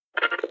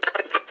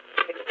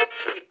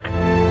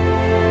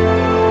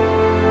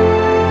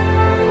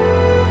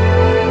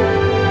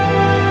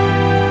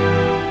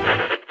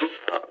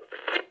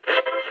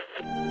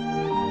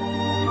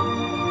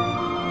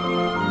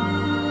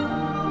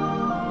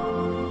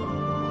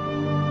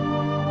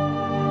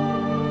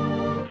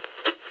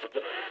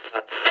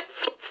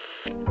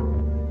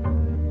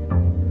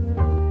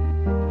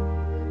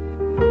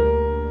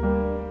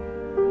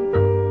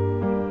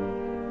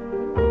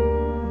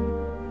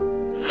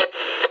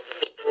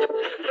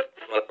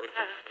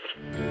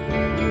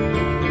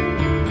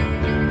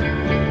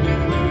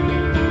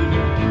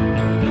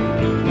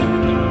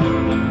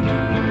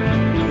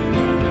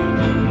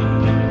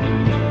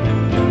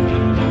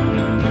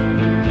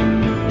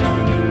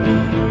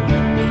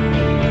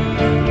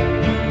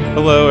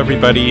Hello,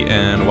 everybody,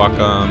 and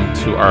welcome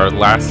to our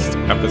last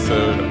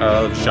episode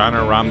of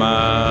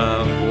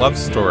Genre-Rama Love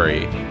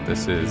Story.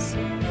 This is,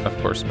 of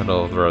course,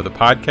 Middle of the Road, the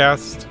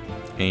podcast,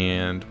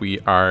 and we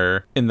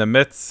are in the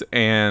midst,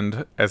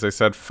 and as I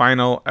said,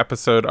 final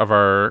episode of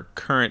our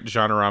current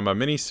Genre-Rama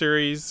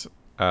miniseries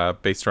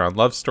based around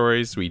love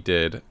stories. We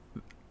did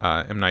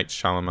M. Night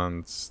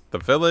Shyamalan's The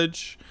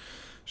Village,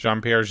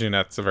 Jean-Pierre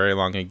Jeunette's A Very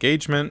Long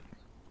Engagement,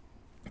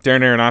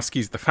 Darren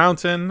Aronofsky's The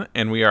Fountain,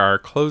 and we are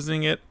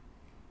closing it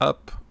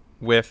up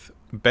with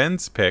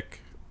Ben's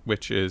pick,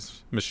 which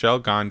is Michel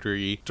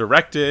Gondry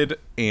directed,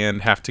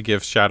 and have to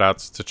give shout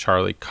outs to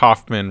Charlie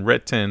Kaufman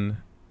written,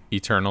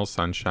 Eternal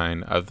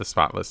Sunshine of the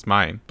Spotless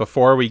Mind.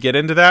 Before we get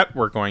into that,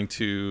 we're going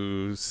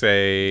to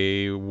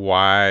say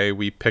why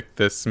we picked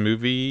this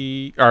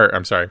movie, we're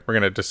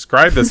going to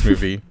describe this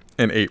movie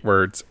in 8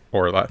 words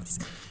or less.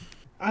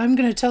 I'm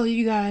going to tell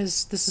you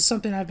guys, this is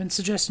something I've been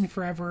suggesting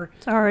forever.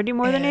 It's already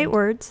more than 8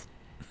 words.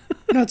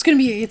 No,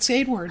 it's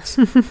 8 words.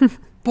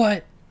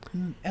 But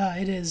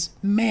it is,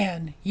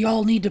 man,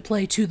 y'all need to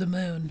play To the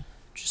Moon.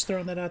 Just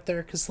throwing that out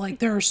there, because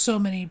there are so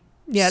many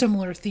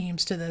similar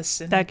themes to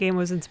this. And that game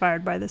was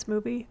inspired by this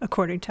movie,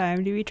 according to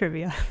IMDb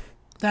Trivia.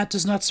 That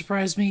does not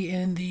surprise me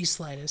in the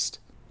slightest.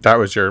 That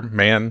was your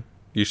man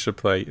you should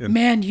play.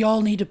 Man,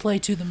 y'all need to play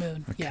To the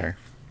Moon. Okay. Yeah.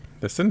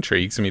 This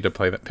intrigues me to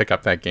pick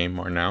up that game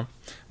more now.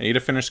 I need to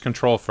finish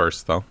Control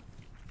first, though.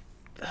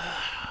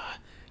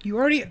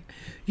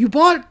 You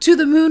bought To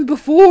the Moon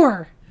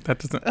before. That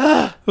doesn't...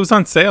 It was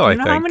on sale, I think.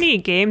 You know how many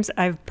games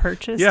I've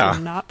purchased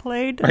and not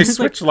played? My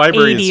Switch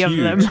library is huge.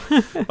 80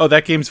 of them. Oh,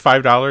 that game's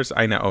 $5?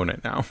 I now own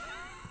it now.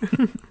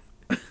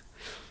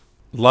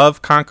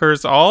 Love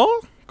Conquers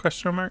All?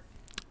 Question mark?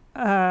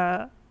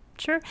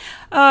 Sure.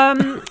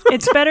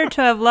 It's better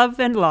to have loved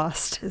and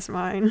lost is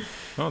mine.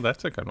 Oh,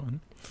 that's a good one.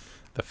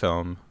 The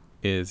film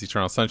is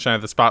Eternal Sunshine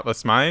of the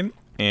Spotless Mind,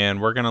 and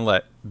we're going to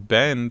let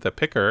Ben, the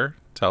picker,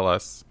 tell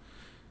us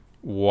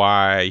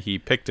why he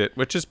picked it,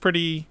 which is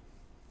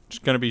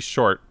going to be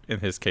short in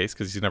his case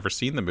because he's never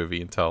seen the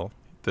movie until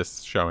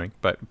this showing.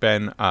 But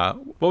Ben,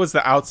 what was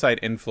the outside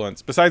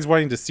influence besides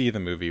wanting to see the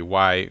movie?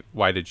 Why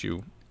did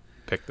you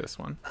pick this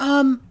one?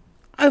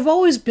 I've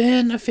always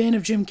been a fan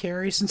of Jim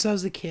Carrey since I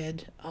was a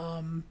kid.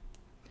 And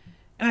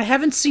I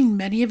haven't seen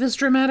many of his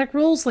dramatic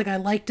roles. I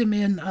liked him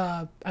in,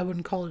 I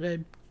wouldn't call it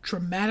a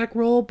dramatic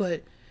role,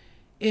 but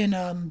in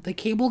The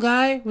Cable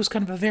Guy was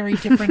kind of a very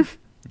different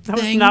That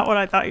thing. was not what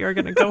I thought you were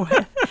going to go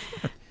with.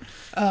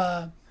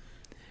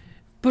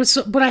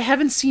 But I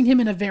haven't seen him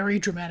in a very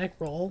dramatic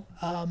role.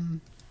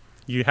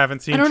 You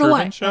haven't seen I don't know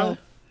Truman why. Show?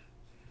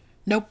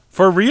 Nope.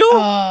 For real?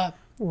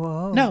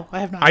 Whoa. No, I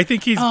have not. I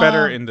think he's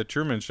better in the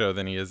Truman Show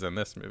than he is in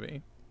this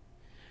movie.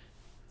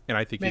 And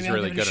I think he's I'll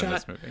really give it a good in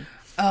this shot.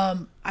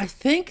 movie. I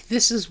think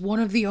this is one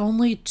of the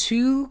only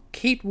 2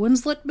 Kate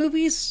Winslet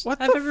movies What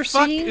I've the ever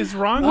fuck seen. is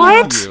wrong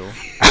What? with you?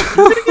 You're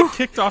going to get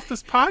kicked off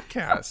this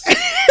podcast.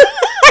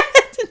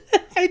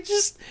 I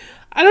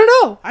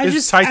don't know. I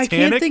Titanic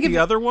can't think of the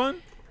other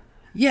one?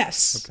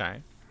 Yes.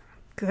 Okay.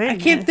 Goodness. I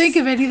can't think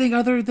of anything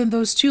other than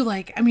those 2.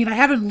 I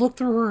haven't looked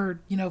through her,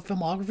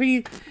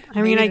 filmography.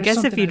 I mean, Maybe I there's guess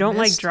if something you I don't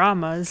like missed.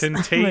 dramas.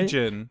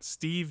 Contagion,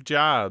 Steve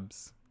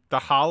Jobs, The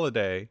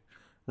Holiday,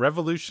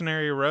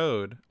 Revolutionary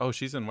Road. Oh,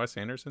 she's in Wes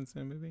Anderson's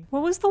new movie?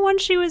 What was the one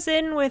she was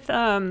in with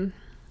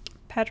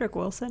Patrick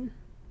Wilson?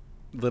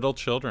 Little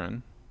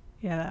Children.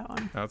 Yeah, that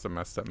one. That was a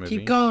messed up movie.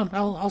 Keep going.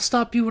 I'll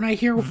stop you when I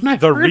hear when I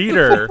The heard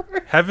Reader,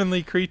 before.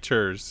 Heavenly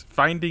Creatures,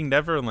 Finding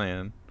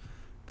Neverland,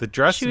 The She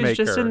Dressmaker. was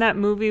just in that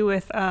movie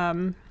with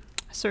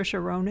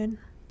Saoirse Ronan.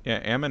 Yeah,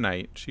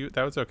 Ammonite.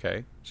 That was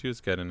okay. She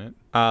was good in it.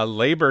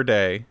 Labor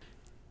Day.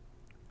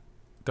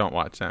 Don't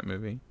watch that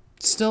movie.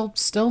 Still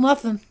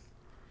nothing.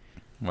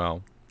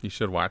 Well, you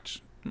should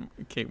watch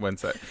Kate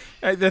Winslet.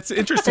 That's The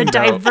interesting.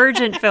 though.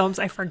 Divergent films.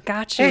 I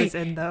forgot she was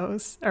in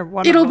those. Or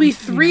one. It'll of be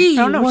them. 3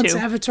 Oh, no, once 2.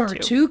 Avatar 2.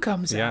 2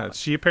 comes Yeah, out.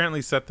 she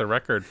apparently set the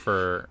record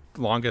for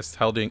longest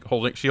holding.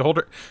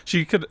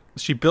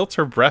 She built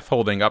her breath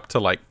holding up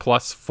to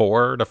plus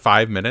 4 to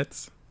 5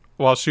 minutes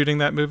while shooting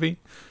that movie.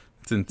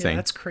 It's insane. Yeah,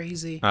 that's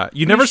crazy.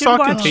 You never should saw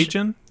watch-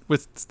 Contagion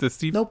with the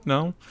Steve? Nope.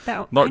 No.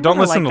 I Don't never listen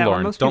liked to that one.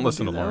 Lauren. Most Don't people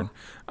listen to do, Lauren.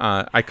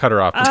 though. I cut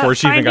her off before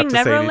she even got to say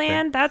anything. Finding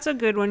Neverland, that's a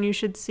good one. You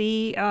should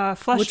see.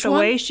 Flushed Which one?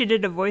 Away, she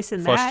did a voice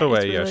in Flushed that.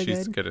 Away, It's yeah, really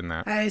she's good in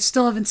that. I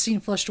still haven't seen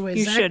Flushed Away.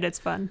 You should. It's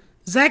fun.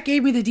 Zach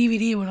gave me the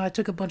DVD when I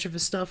took a bunch of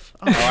his stuff.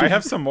 Oh, I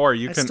have some more.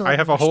 I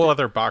have a whole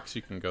other box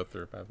you can go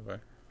through, by the way.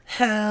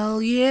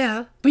 Hell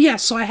yeah. But yeah,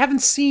 so I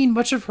haven't seen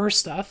much of her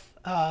stuff.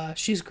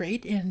 She's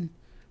great in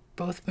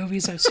both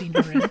movies I've seen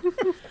her in.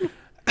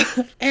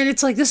 And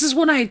it's this is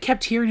one I had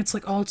kept hearing. It's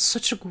it's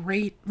such a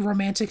great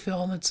romantic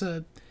film. It's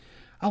a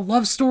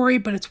love story,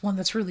 but it's one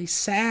that's really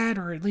sad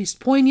or at least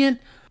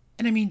poignant.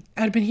 And I mean,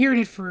 I'd been hearing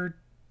it for,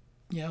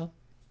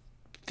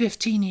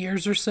 15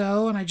 years or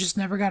so, and I just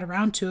never got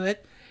around to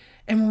it.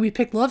 And when we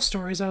picked love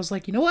stories, I was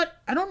like, you know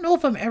what? I don't know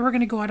if I'm ever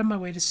going to go out of my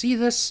way to see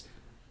this.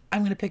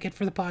 I'm going to pick it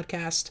for the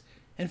podcast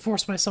and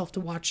force myself to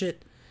watch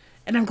it.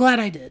 And I'm glad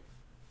I did.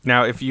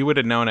 Now, if you would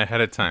have known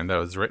ahead of time that it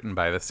was written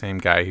by the same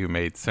guy who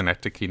made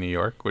Synecdoche, New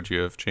York, would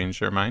you have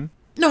changed your mind?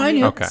 No, I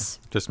knew. Okay,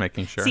 just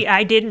making sure. See,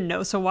 I didn't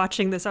know. So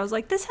watching this, I was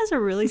like, this has a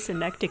really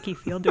Synecdoche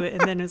feel to it.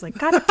 And then it was like,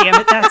 God damn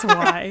it, that's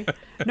why.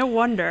 No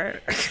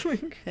wonder.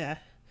 Yeah.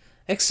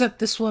 Except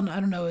this one, I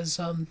don't know, is,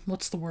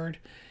 what's the word?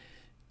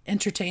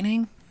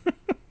 Entertaining?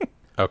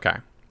 Okay.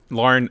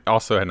 Lauren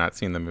also had not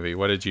seen the movie.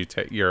 What did you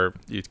take? You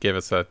gave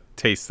us a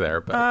taste there,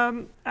 but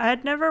I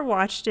had never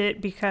watched it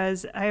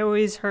because I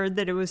always heard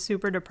that it was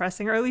super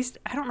depressing, or at least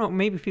I don't know.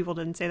 Maybe people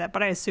didn't say that,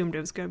 but I assumed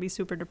it was going to be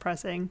super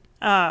depressing.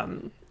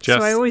 So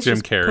I always Jim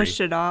just Carrey. pushed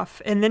it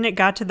off, and then it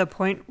got to the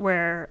point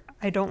where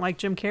I don't like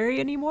Jim Carrey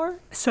anymore.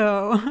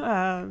 So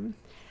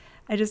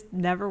I just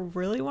never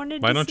really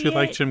wanted. Why to don't see you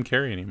like it. Jim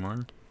Carrey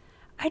anymore?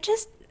 I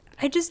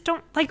just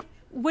don't like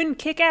when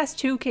Kick-Ass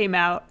 2 came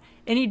out.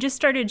 And he just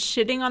started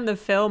shitting on the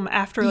film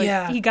after,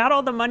 he got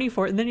all the money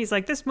for it. And then he's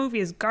like, this movie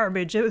is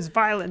garbage. It was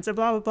violence and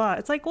blah, blah, blah.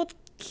 It's like, well,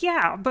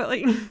 yeah, but,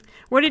 like,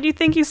 what did you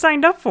think you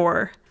signed up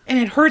for? And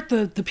it hurt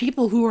the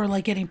people who are,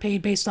 like, getting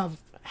paid based off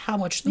how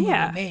much the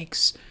movie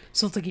makes.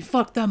 So it's like he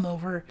fucked them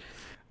over.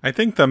 I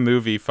think the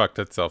movie fucked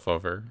itself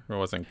over. It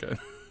wasn't good.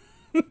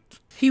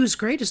 He was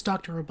great as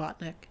Dr.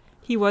 Robotnik.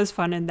 He was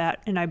fun in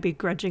that, and I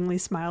begrudgingly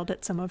smiled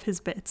at some of his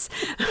bits.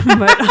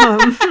 But,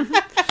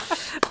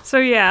 so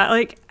yeah,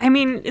 like, I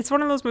mean, it's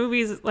one of those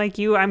movies like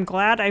you, I'm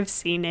glad I've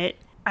seen it.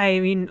 I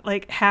mean,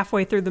 like,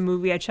 halfway through the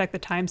movie, I checked the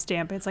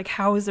timestamp. It's like,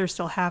 how is there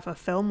still half a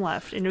film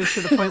left? And it was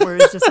to the point where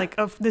it's just like,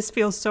 oh, this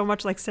feels so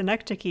much like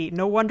Synecdoche.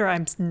 No wonder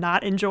I'm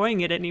not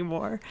enjoying it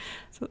anymore.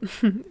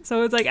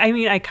 So it's like, I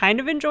mean, I kind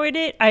of enjoyed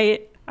it.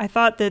 I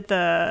thought that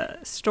the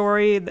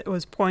story that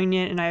was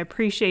poignant, and I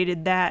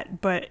appreciated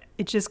that, but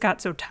it just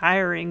got so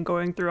tiring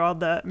going through all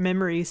the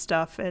memory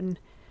stuff and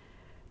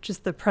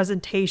just the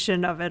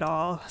presentation of it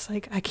all. It's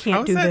like, I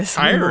can't do this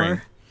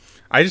anymore.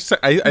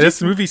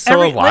 This movie's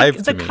so alive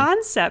to the me. The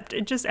concept,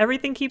 it just,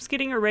 everything keeps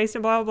getting erased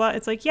and blah, blah, blah.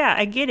 It's like, yeah,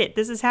 I get it.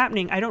 This is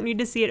happening. I don't need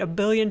to see it a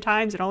billion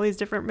times and all these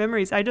different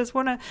memories. I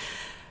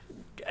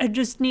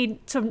just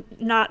need to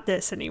not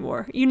this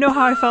anymore. You know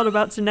how I felt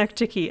about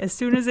Synecdoche. As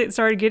soon as it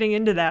started getting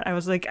into that, I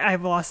was like,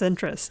 I've lost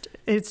interest.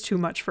 It's too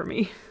much for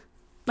me.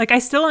 Like, I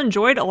still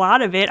enjoyed a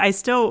lot of it. I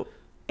still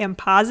am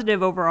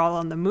positive overall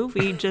on the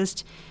movie.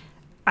 Just,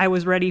 I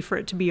was ready for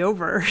it to be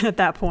over at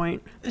that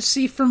point.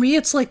 See, for me,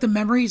 it's like the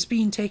memories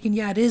being taken.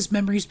 Yeah, it is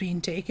memories being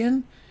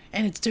taken.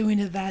 And it's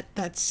doing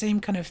that same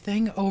kind of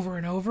thing over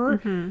and over.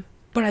 Mm-hmm.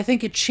 But I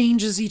think it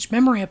changes each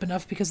memory up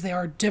enough because they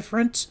are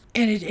different.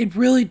 And it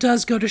really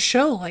does go to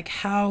show, like,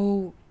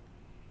 how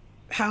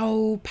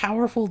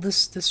powerful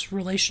this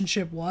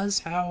relationship was,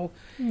 how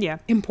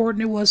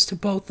important it was to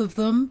both of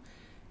them.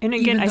 And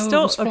again, I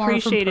still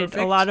appreciated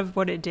a lot of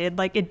what it did.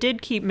 Like, it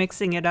did keep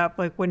mixing it up.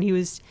 Like, when he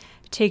was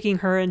taking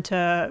her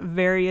into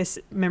various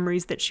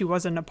memories that she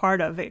wasn't a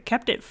part of, it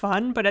kept it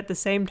fun. But at the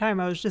same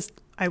time, I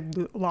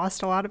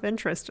lost a lot of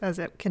interest as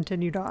it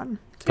continued on.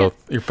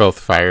 You're both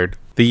fired.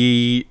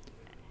 Wait,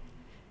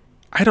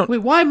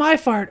 why am I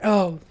fired?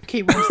 Oh,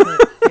 Kate Winslet.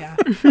 Yeah,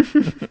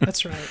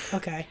 that's right.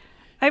 Okay.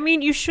 I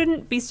mean, you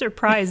shouldn't be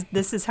surprised.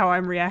 This is how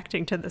I'm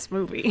reacting to this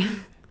movie.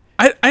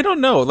 I don't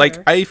know. Like,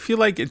 I feel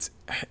like it's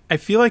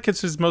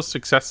his most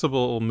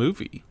accessible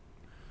movie.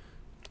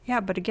 Yeah,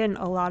 but again,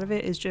 a lot of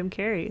it is Jim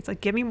Carrey. It's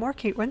like, give me more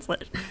Kate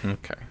Winslet.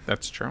 Okay,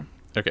 that's true.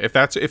 Okay,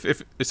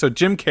 if so,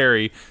 Jim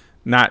Carrey,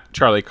 not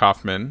Charlie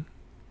Kaufman,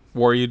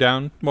 wore you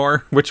down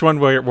more? Which one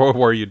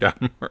wore you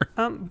down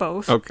more?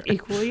 Both. Okay.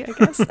 Equally, I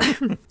guess.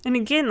 And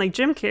again, like,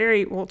 Jim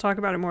Carrey, we'll talk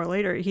about it more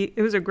later. It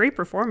was a great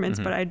performance,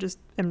 but I just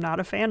am not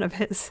a fan of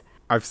his.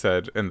 I've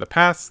said in the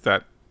past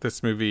that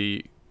this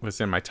movie was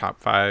in my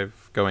top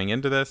 5 going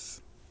into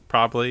this,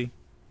 probably.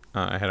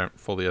 I hadn't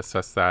fully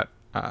assessed that.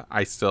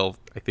 I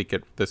think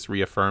this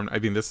reaffirmed. I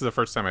mean, this is the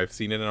first time I've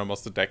seen it in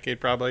almost a decade,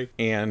 probably.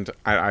 And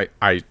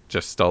I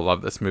just still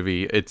love this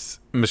movie.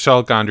 It's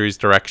Michel Gondry's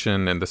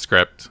direction and the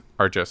script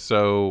are just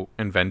so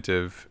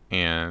inventive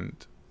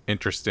and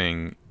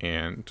interesting.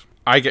 And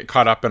I get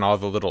caught up in all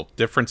the little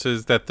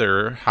differences that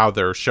how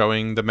they're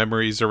showing the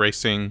memories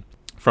erasing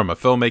from a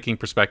filmmaking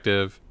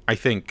perspective. I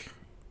think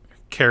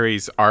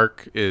Carrey's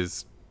arc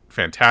is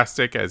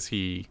fantastic as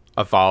he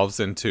evolves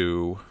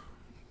into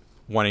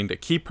wanting to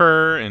keep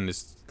her, and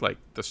is like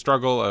the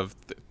struggle of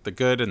the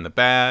good and the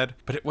bad.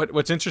 But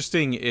what's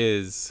interesting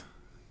is,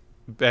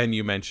 Ben,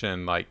 you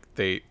mentioned like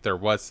I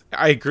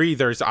agree,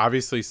 there's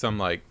obviously some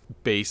like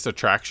base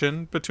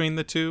attraction between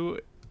the two,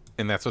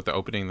 and that's what the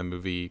opening of the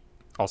movie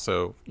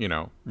also,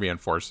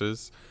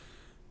 reinforces.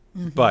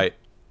 Mm-hmm. But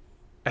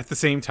at the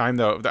same time,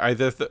 though,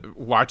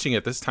 watching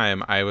it this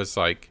time, I was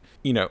like,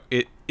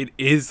 it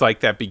is like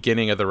that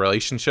beginning of the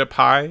relationship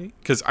high,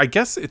 because I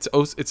guess it's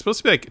supposed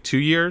to be like 2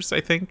 years,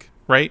 I think,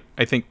 right?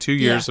 I think 2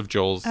 years of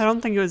Joel's. I don't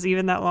think it was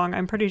even that long.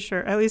 I'm pretty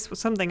sure, at least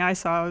something I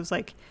saw, it was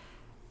like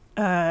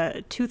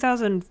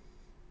 2000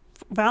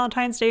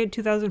 Valentine's Day in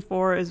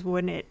 2004 is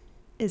when it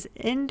is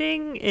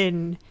ending,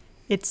 and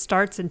it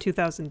starts in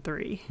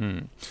 2003.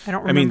 I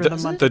don't remember the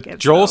month.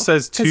 Joel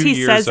says 2 years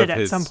he says of it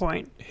at some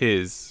point.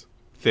 His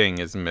thing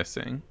is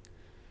missing.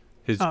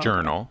 his Oh, okay.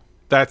 journal.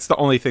 That's the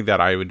only thing that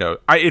I would know.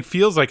 It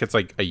feels like it's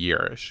like a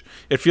yearish.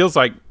 It feels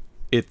like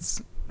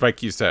it's,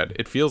 like you said,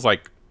 it feels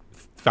like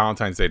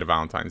Valentine's Day to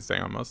Valentine's Day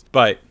almost.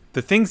 But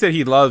the things that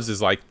he loves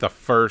is like the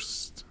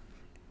first,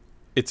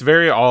 it's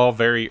very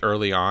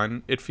early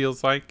on, it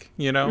feels like,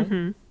 you know?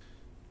 Mm-hmm.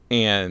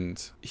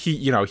 And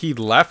he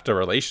left a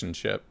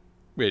relationship,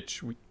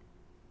 which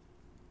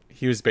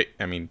he was,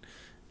 I mean,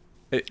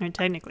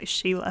 technically,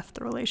 she left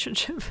the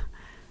relationship.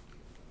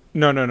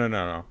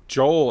 No.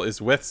 Joel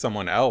is with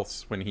someone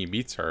else when he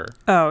meets her.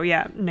 Oh,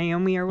 yeah.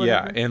 Naomi or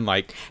whatever. Yeah, and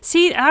like...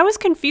 See, I was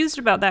confused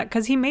about that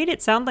because he made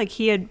it sound like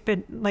he had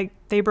been, like,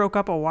 they broke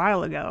up a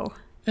while ago.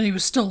 And he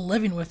was still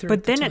living with her.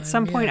 But then the at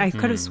some time, point, yeah. I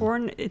could have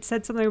sworn it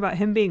said something about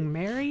him being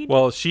married.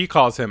 Well, she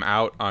calls him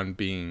out on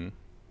being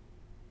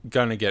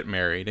gonna get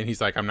married, and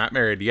he's like, I'm not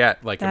married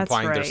yet, like That's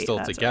implying they're right, still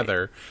that's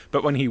together.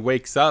 But when he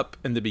wakes up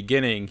in the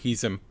beginning, he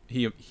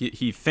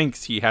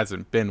thinks he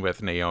hasn't been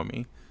with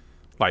Naomi.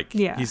 Like,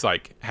 Yeah. he's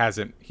like,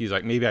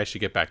 maybe I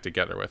should get back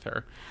together with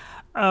her.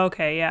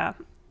 Okay, yeah.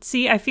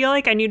 See, I feel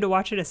like I need to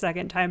watch it a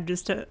second time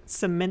just to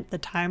cement the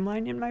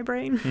timeline in my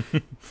brain.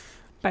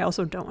 But I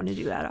also don't want to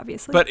do that,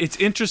 obviously. But it's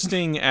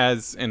interesting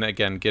and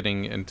again,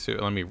 getting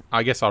into,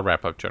 I guess I'll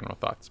wrap up general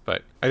thoughts,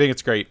 but I think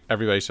it's great.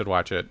 Everybody should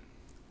watch it.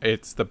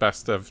 It's the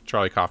best of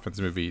Charlie Kaufman's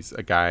movies,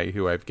 a guy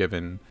who I've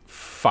given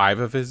 5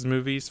 of his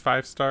movies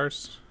 5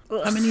 stars.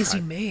 How many has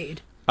he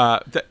made?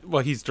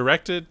 Well, he's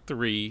directed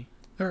 3.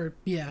 Or,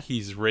 yeah.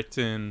 He's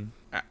written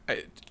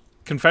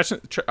George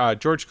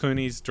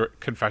Clooney's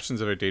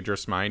Confessions of a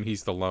Dangerous Mind.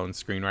 He's the lone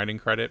screenwriting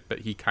credit, but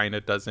he kind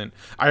of doesn't.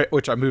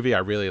 Which a movie I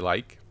really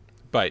like,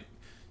 but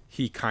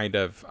he kind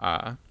of.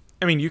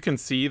 You can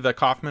see the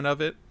Kaufman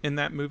of it in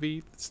that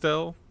movie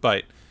still,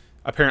 but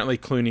apparently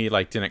Clooney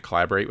didn't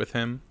collaborate with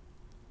him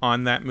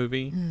on that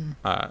movie,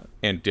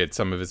 and did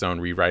some of his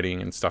own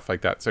rewriting and stuff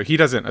like that. So he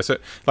doesn't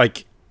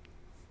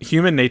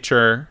Human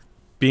Nature,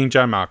 Being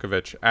John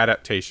Malkovich,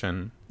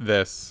 adaptation.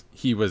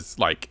 He was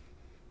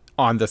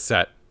on the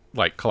set,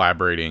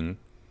 collaborating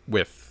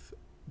with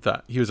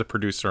he was a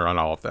producer on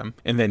all of them.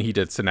 And then he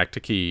did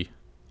Synecdoche,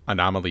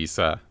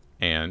 Anomalisa,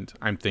 and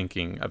I'm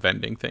Thinking of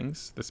Ending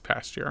Things this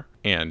past year.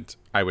 And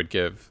I would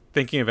give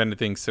Thinking of Ending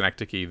Things,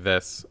 Synecdoche,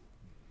 this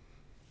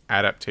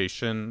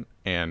adaptation,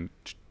 and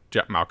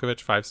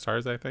Malkovich 5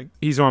 stars, I think.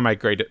 He's one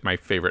of my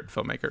favorite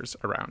filmmakers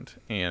around,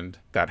 and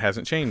that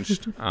hasn't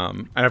changed.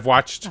 And I've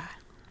watched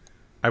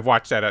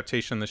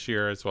adaptation this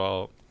year as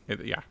well.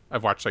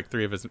 I've watched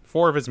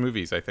 4 of his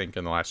movies, I think,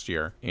 in the last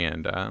year.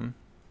 And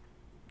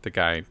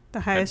the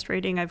highest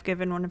rating I've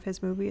given one of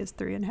his movies is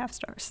 3.5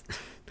 stars.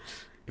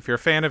 If you're a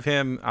fan of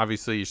him,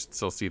 obviously you should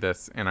still see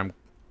this. And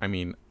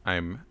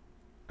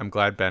I'm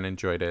glad Ben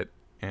enjoyed it.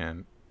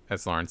 And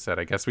as Lauren said,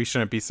 I guess we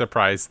shouldn't be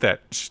surprised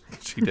that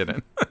she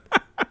didn't.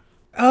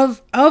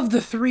 Of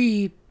the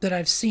 3 that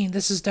I've seen,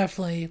 this is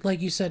definitely,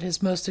 like you said,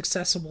 his most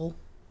accessible.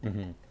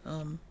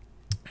 Mm-hmm.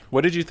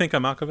 What did you think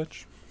of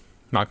Malkovich?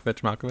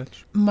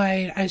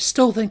 Malkovich? I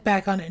still think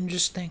back on it and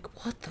just think,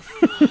 what the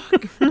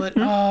fuck? But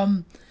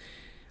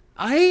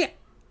I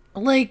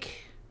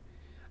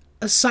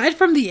aside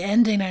from the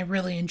ending, I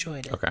really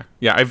enjoyed it. Okay.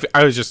 Yeah,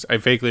 I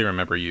vaguely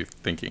remember you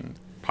thinking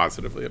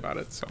positively about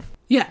it. So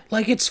yeah,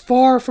 it's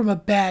far from a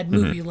bad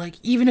movie. Mm-hmm.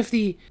 Even if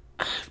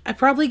I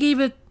probably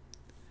gave it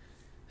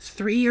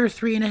 3 or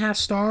 3.5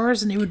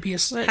 stars, and it would be a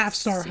half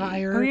star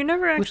higher. Oh, you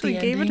never actually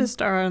gave ending. It a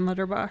star on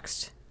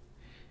Letterboxd.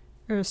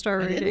 Or a star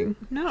rating.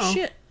 No.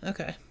 Shit.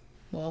 Okay.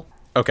 Well.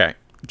 Okay.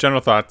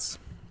 General thoughts.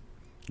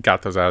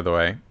 Got those out of the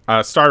way.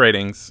 Star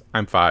ratings.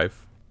 I'm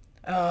 5.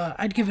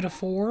 I'd give it a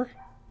 4.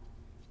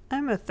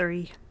 I'm a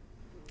 3.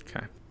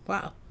 Okay.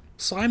 Wow.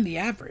 So I'm the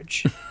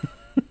average.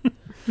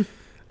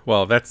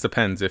 Well, that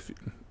depends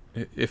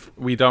if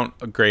we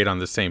don't grade on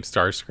the same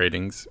stars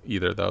ratings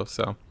either, though.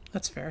 So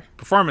that's fair.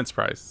 Performance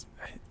prize.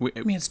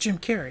 It's Jim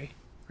Carrey.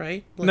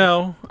 Right?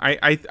 No,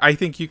 I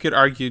think you could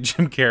argue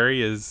Jim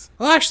Carrey is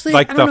actually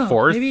I don't know.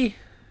 4th maybe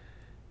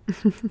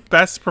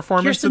best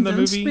performance Kirsten in the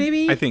Dunst, movie.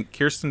 Maybe? I think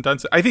Kirsten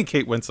Dunst. I think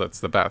Kate Winslet's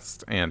the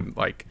best, and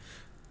I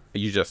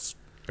just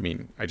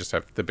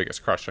have the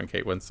biggest crush on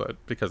Kate Winslet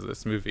because of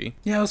this movie.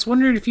 Yeah, I was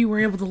wondering if you were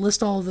able to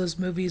list all of those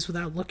movies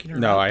without looking her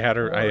up. No, I had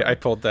her. I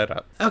pulled that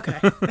up. Okay.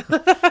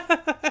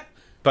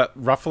 But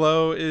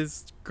Ruffalo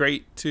is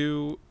great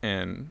too,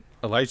 and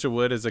Elijah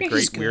Wood is a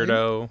great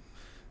weirdo.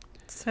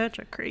 Such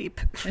a creep.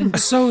 And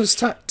so is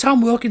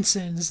Tom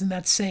Wilkinson is in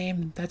that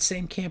same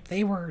camp.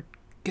 They were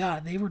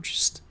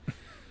just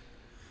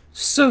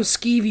so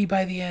skeevy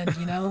by the end,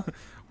 you know?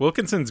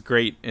 Wilkinson's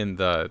great in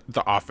the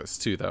Office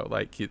too, though.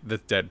 The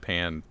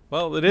deadpan.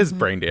 Well, it is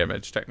brain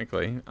damage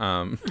technically.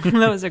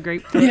 That was a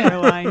great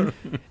line.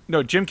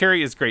 No, Jim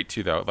Carrey is great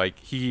too, though.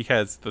 He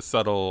has the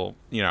subtle,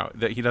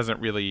 that he doesn't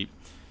really.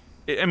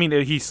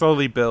 He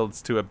slowly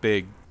builds to a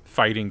big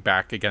fighting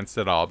back against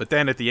it all, but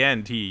then at the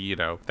end, he,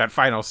 that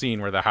final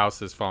scene where the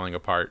house is falling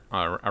apart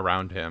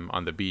around him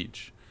on the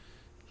beach,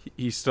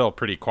 he's still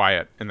pretty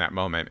quiet in that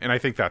moment, and I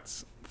think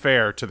that's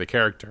fair to the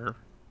character.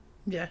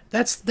 Yeah,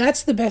 that's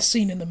the best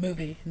scene in the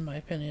movie, in my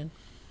opinion.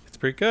 It's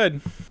pretty good.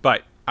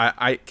 But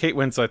I Kate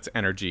Winslet's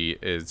energy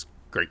is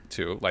great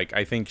too. Like,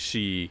 I think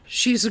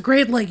she's a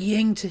great like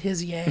yin to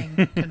his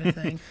yang kind of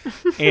thing.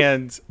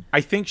 And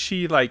I think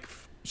she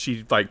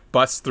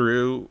busts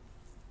through,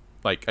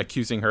 like,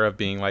 accusing her of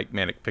being like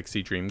manic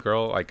pixie dream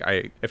girl. Like,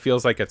 it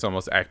feels like it's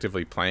almost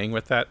actively playing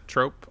with that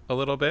trope a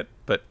little bit.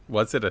 But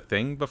was it a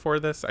thing before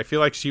this? I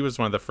feel like she was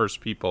one of the first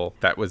people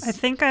that was. I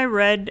think I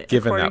read,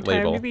 given according that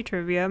label. to IMDb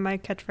Trivia, my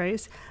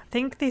catchphrase. I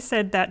think they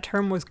said that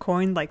term was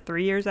coined like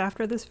 3 years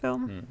after this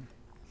film.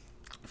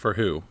 For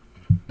who?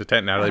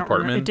 Natalie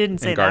Portman. It didn't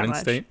say in Garden that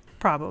much. State.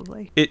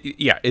 Probably.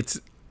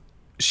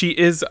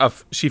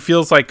 She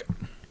feels like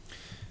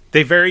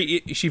she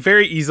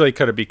very easily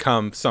could have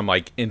become some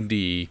like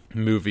indie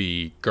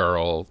movie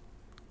girl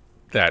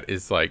that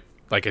is like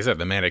I said,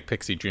 the manic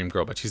pixie dream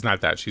girl, but she's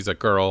not that. She's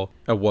a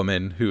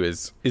woman who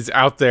is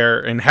out there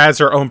and has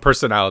her own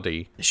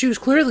personality. She was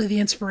clearly the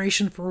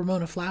inspiration for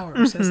Ramona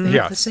Flowers, as they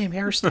have the same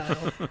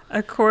hairstyle.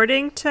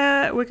 According to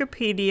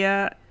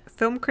Wikipedia,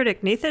 film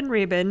critic Nathan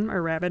Rabin,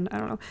 I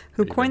don't know,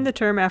 who coined the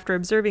term after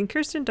observing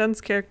Kirsten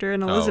Dunst's character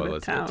in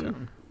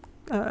Elizabethtown,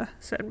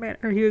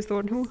 he was the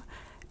one who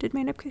did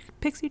Manic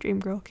Pixie Dream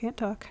Girl. Can't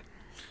talk.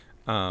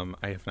 I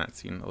have not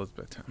seen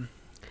Elizabethtown.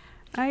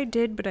 I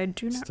did, but I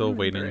do not. Still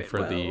waiting for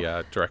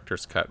the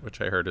director's cut, which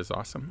I heard is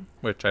awesome.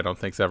 Which I don't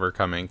think's ever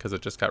coming because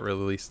it just got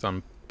released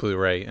on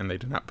Blu-ray and they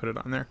did not put it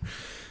on there.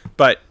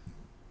 But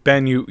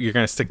Ben, you're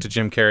going to stick to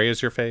Jim Carrey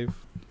as your fave?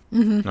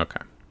 Mm-hmm.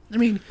 Okay. I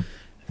mean,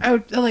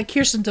 I like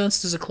Kirsten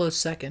Dunst is a close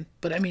second,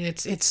 but I mean,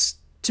 it's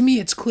to me,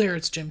 it's clear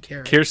it's Jim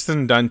Carrey.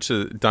 Kirsten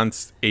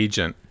Dunst's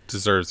agent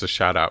deserves a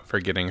shout out for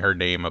getting her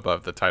name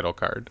above the title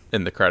card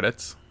in the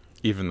credits,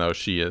 even though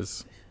she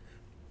is.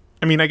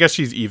 I mean, I guess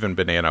she's even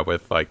banana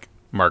with like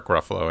Mark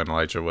Ruffalo and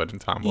Elijah Wood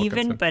and Tom Wilkinson.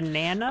 Even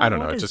banana? I don't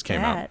know. It just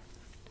came out.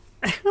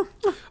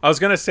 I was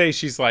gonna say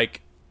she's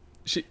like.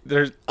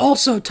 There's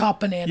also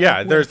top banana.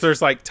 Yeah,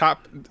 there's like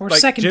top or like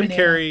second Jim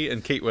banana. Carrey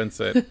and Kate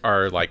Winslet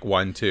are like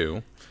 1,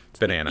 2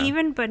 banana.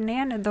 Even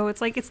banana though,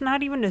 it's like it's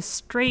not even a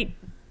straight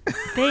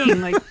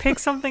thing. Like pick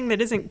something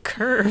that isn't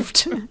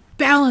curved.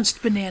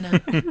 Balanced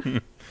banana.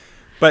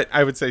 But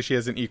I would say she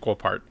has an equal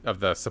part of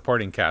the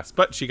supporting cast.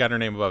 But she got her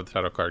name above the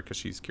title card because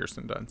she's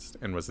Kirsten Dunst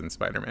and was in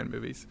Spider-Man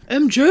movies.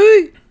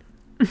 MJ.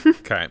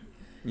 Okay,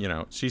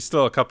 she's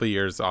still a couple of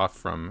years off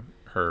from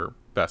her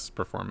best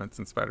performance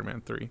in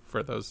Spider-Man 3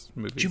 for those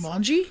movies.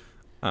 Jumanji?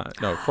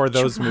 No, for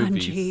those Jumanji.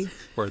 movies.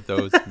 For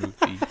those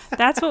movies.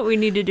 That's what we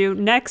need to do.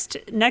 Next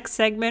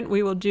segment,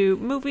 we will do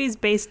movies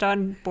based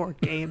on board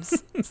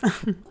games.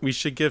 We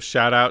should give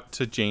shout out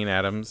to Jane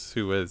Addams,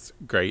 who is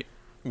great,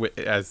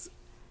 as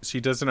she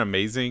does an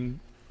amazing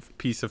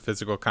piece of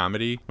physical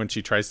comedy when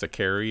she tries to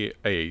carry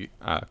a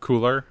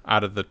cooler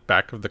out of the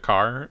back of the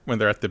car when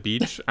they're at the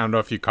beach. I don't know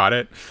if you caught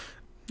it.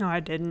 No, I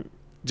didn't.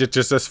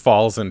 Just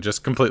falls and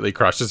just completely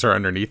crushes her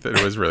underneath it.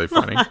 It was really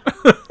funny.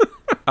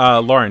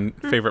 Lauren,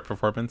 favorite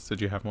performance?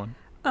 Did you have one?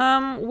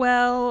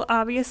 Well,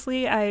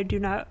 obviously, I do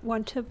not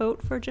want to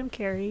vote for Jim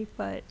Carrey,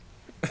 but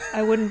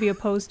I wouldn't be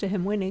opposed to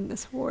him winning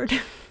this award.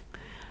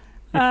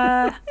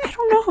 I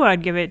don't know who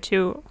I'd give it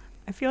to.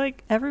 I feel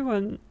like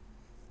everyone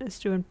is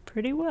doing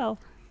pretty well.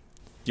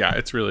 Yeah,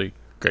 it's really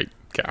great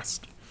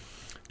cast.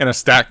 And a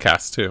stat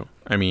cast, too.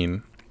 I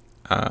mean,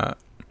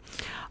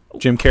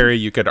 Jim Carrey,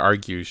 you could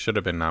argue, should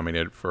have been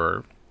nominated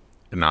for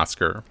an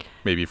Oscar,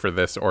 maybe for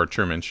this or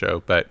Truman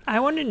Show, but I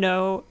want to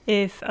know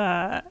if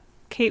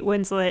Kate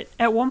Winslet,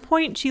 at one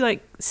point, she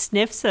like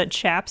sniffs a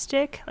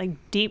chapstick, like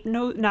deep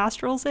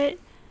nostrils it.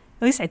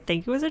 At least I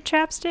think it was a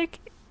chapstick.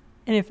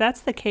 And if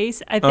that's the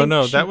case, I think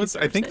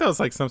I think that was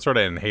like some sort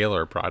of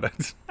inhaler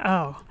product.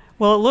 Oh.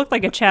 Well, it looked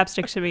like a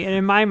chapstick to me, and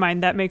in my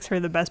mind, that makes her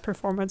the best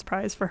performance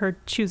prize for her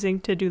choosing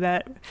to do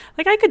that.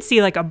 Like, I could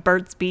see, like, a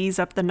Burt's Bees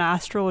up the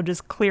nostril and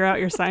just clear out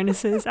your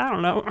sinuses. I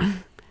don't know.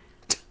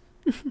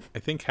 I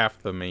think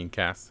half the main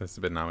cast has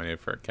been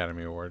nominated for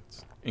Academy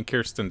Awards. And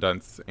Kirsten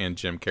Dunst and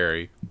Jim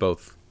Carrey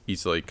both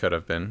easily could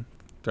have been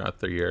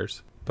throughout their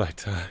years.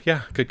 But,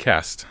 yeah, good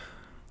cast.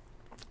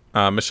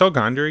 Michel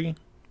Gondry,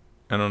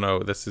 I don't know,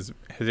 this is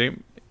his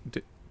name.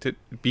 Did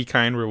Be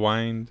Kind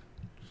Rewind?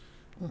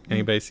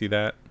 Anybody see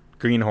that?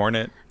 Green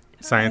Hornet,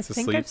 Science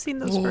Asleep. I think I've seen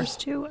those first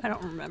two. I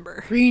don't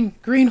remember. Green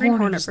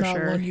Hornet is for not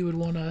sure. one you would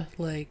want to,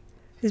 like...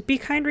 Is Be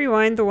Kind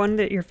Rewind the one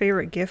that your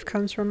favorite GIF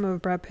comes from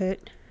of Brad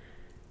Pitt?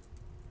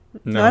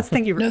 No, that's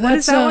Thank You. No, what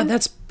is that one?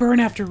 That's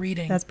Burn After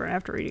Reading. That's Burn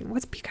After Reading.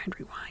 What's Be Kind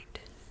Rewind?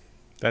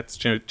 That's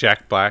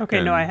Jack Black. Okay,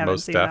 and no, I haven't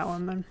Mos seen Def. that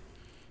one then.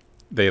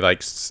 They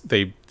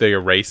they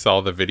erase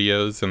all the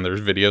videos in their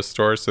video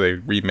store, so they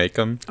remake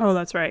them. Oh,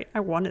 that's right.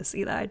 I want to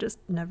see that. I just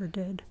never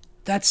did.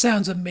 That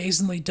sounds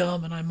amazingly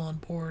dumb, and I'm on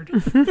board.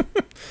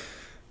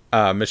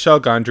 Michel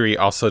Gondry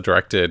also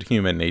directed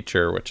Human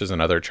Nature, which is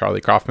another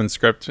Charlie Kaufman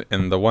script,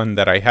 and the one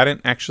that I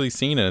hadn't actually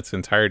seen in its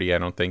entirety, I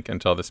don't think,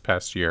 until this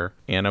past year.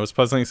 And I was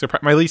pleasantly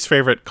surprised. My least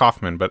favorite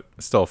Kaufman, but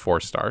still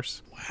 4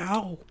 stars.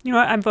 Wow. You know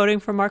what? I'm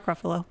voting for Mark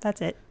Ruffalo. That's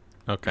it.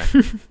 Okay.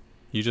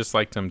 You just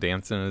liked him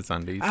dancing in his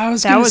undies. I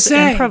was That going to was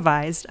say.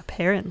 improvised,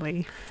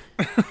 apparently.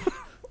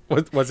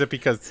 Was it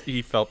because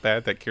he felt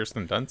bad that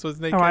Kirsten Dunst was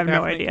naked? Oh, I have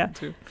no half naked idea.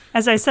 too?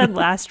 As I said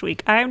last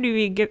week,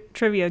 IMDb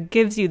trivia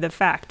gives you the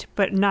fact,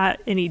 but not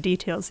any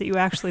details that you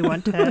actually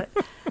want to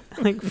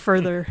like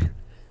further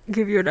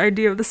give you an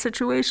idea of the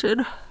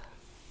situation.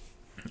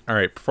 All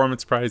right,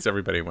 performance prize,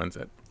 everybody wins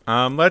it.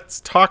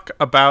 Let's talk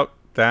about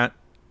that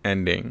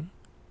ending.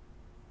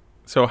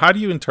 So how do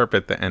you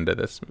interpret the end of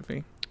this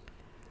movie?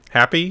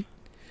 Happy?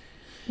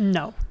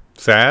 No.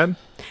 Sad?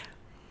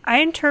 I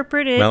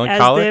interpret it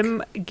Melancholic? as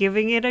them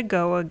giving it a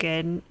go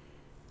again,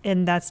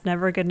 and that's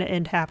never going to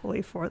end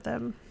happily for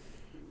them.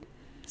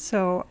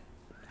 So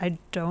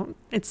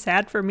it's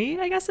sad for me,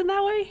 I guess, in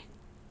that way.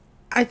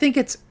 I think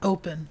it's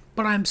open,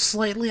 but I'm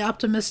slightly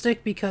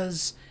optimistic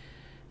because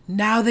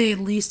now they at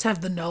least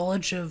have the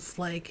knowledge of,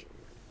 like,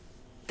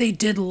 they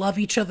did love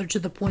each other to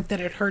the point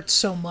that it hurt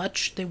so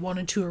much they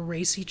wanted to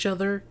erase each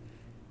other,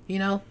 you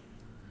know?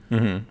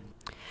 Mm-hmm.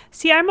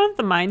 See, I'm of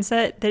the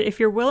mindset that if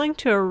you're willing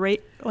to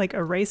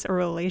erase a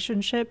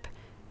relationship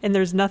and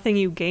there's nothing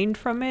you gained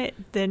from it,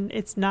 then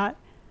it's not,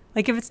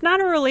 like, if it's not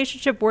a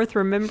relationship worth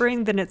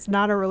remembering, then it's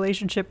not a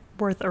relationship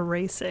worth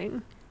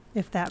erasing,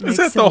 if that makes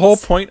sense. Is that the whole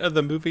point of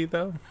the movie,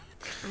 though?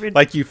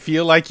 Like, you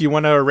feel like you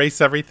want to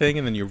erase everything,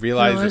 and then you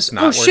realize it's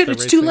not worth erasing?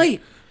 It's too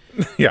late.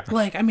 Yeah.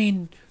 Like, I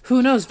mean,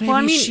 who knows?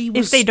 Maybe she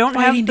was if they don't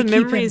have fighting the to keep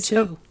him, memories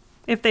too.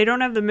 If they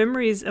don't have the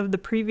memories of the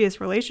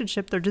previous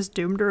relationship, they're just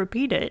doomed to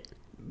repeat it.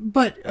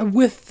 But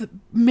with,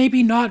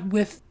 maybe not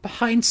with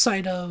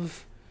hindsight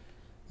of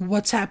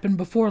what's happened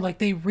before. Like,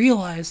 they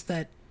realized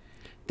that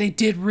they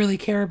did really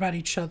care about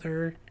each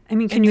other. I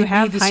mean, can you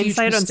have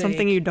hindsight on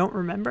something you don't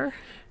remember?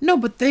 No,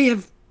 but they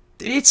have,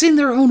 it's in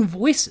their own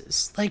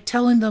voices. Like,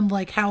 telling them,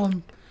 like, how...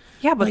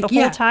 Yeah, but like, the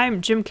whole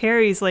time, Jim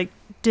Carrey's, like,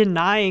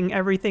 denying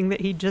everything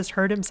that he just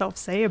heard himself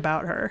say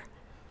about her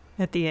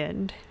at the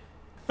end.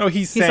 No,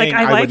 he's saying, like,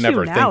 I like would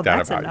never now. think that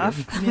That's about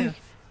enough. you. Yeah.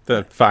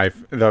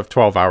 The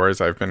 12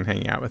 hours I've been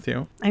hanging out with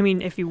you. I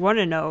mean, if you want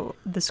to know,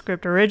 the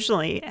script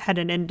originally had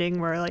an ending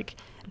where, like,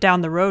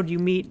 down the road you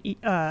meet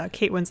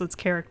Kate Winslet's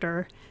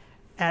character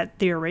at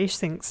the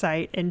erasing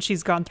site, and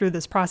she's gone through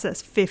this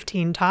process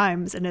 15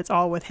 times, and it's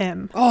all with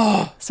him.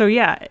 Oh! So,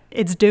 yeah,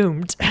 it's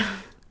doomed.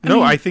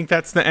 I think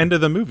that's the end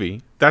of the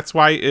movie. That's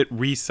why it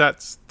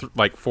resets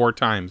like 4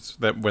 times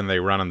that when they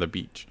run on the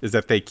beach, is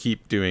that they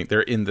keep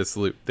they're in this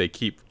loop. They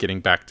keep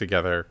getting back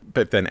together,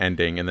 but then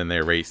ending, and then they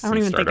erase. I don't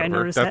and even start think I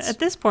over. noticed that. At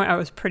this point, I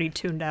was pretty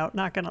tuned out,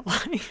 not going to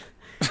lie.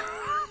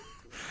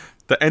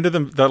 The end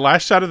of the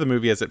last shot of the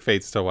movie as it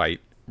fades to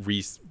white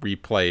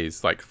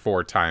replays like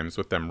 4 times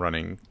with them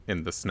running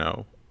in the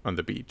snow on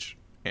the beach.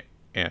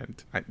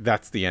 And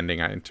that's the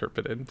ending I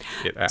interpreted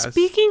it as.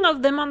 Speaking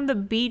of them on the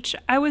beach,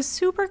 I was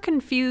super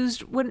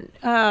confused when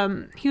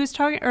he was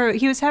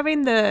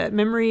having the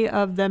memory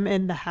of them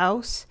in the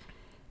house,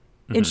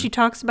 and she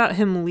talks about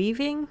him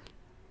leaving.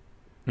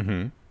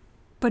 Mm-hmm.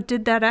 But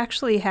did that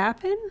actually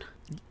happen?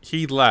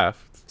 He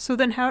left. So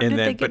then how did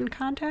they get in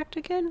contact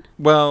again?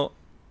 Well,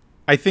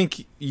 I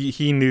think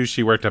he knew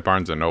she worked at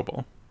Barnes &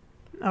 Noble.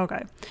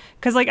 Okay.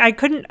 Because, like, I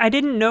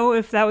didn't know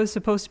if that was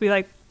supposed to be,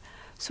 like,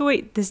 so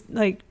wait, this,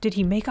 like, did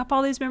he make up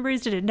all these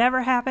memories? Did it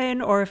never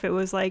happen? Or if it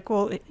was like,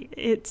 well,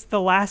 it's the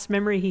last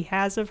memory he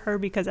has of her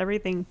because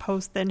everything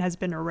post then has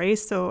been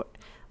erased. So,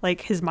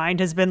 like, his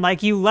mind has been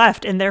like, you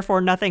left and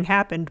therefore nothing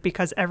happened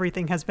because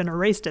everything has been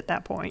erased at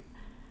that point.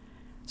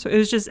 So it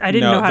was just, I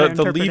didn't know how to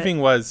interpret it. The leaving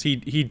was, he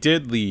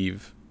did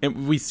leave.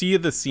 And we see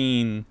the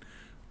scene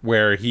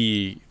where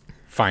he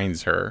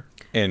finds her.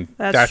 And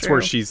that's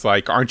where she's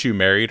like, aren't you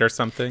married or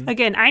something?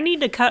 Again, I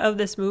need a cut of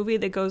this movie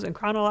that goes in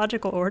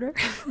chronological order.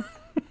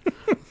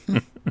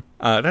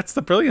 That's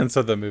the brilliance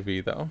of the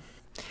movie, though.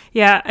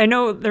 Yeah, I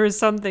know there was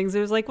some things.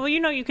 It was like, well,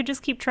 you could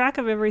just keep track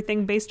of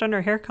everything based on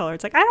her hair color.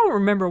 It's like, I don't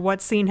remember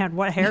what scene had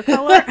what hair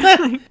color.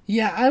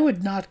 Yeah, I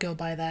would not go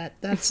by that.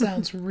 That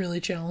sounds really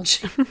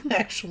challenging,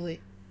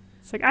 actually.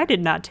 It's like, I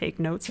did not take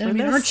notes for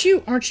this.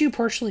 Aren't you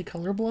partially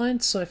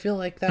colorblind? So I feel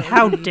like that.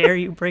 How dare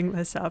you bring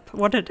this up?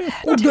 What an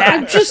attack!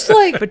 I'm just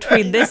like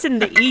between this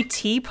and the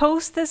ET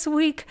post this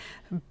week,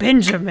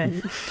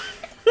 Benjamin.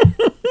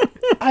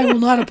 I will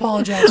not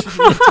apologize for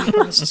the ET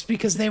posts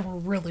because they were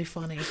really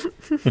funny.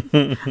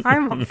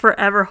 I'm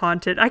forever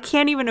haunted. I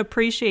can't even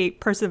appreciate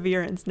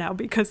Perseverance now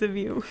because of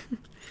you.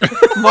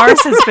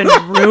 Mars has been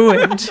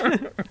ruined.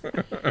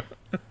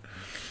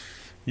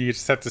 You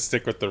just have to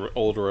stick with the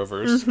old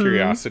rover's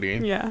curiosity.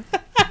 Yeah.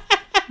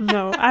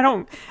 No, I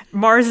don't.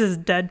 Mars is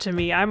dead to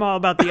me. I'm all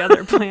about the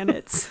other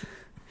planets.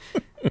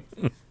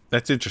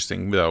 That's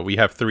interesting, though. We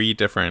have 3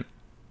 different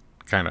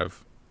kind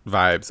of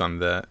vibes on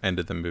the end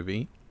of the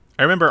movie.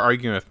 I remember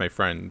arguing with my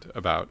friend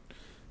about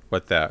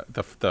what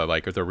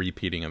the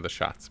repeating of the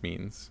shots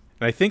means.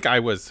 And I think I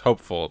was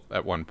hopeful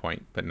at one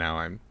point, but now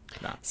I'm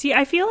not. See,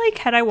 I feel like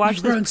had I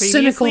watched this previously,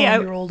 cynical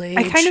in your old age.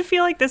 I kind of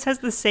feel like this has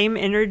the same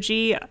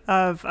energy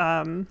of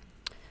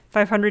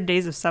 500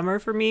 Days of Summer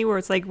for me, where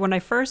it's like when I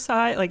first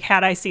saw it, like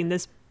had I seen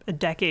this a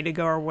decade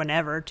ago or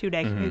whenever, 2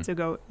 decades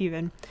ago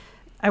even,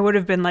 I would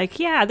have been like,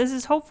 yeah, this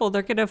is hopeful.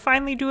 They're going to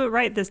finally do it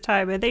right this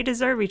time and they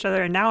deserve each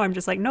other. And now I'm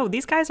just like, no,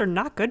 these guys are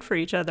not good for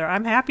each other.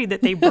 I'm happy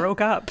that they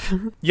broke up.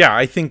 Yeah,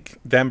 I think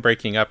them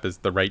breaking up is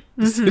the right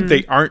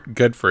they aren't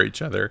good for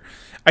each other.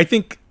 I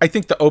think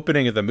the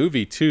opening of the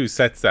movie too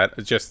sets that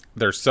just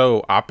they're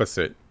so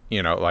opposite,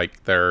 you know,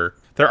 like they're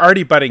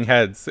already butting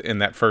heads in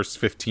that first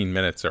 15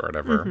 minutes or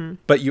whatever.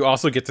 But you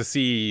also get to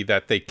see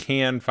that they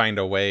can find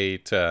a way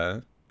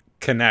to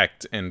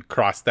connect and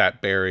cross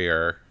that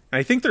barrier. And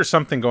I think there's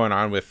something going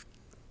on with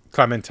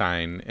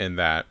Clementine in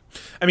that.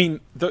 I mean,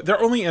 they're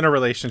only in a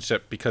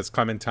relationship because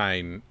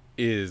Clementine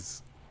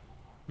is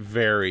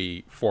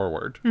very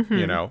forward,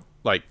 you know?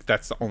 Like,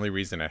 that's the only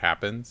reason it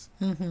happens.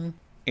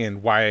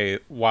 And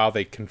while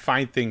they can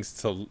find things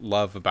to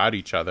love about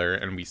each other,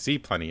 and we see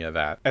plenty of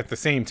that, at the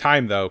same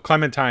time, though,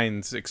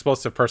 Clementine's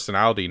explosive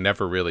personality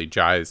never really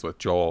jives with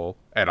Joel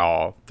at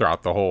all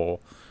throughout the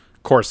whole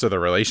course of the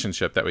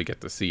relationship that we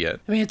get to see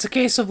it. I mean, it's a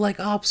case of like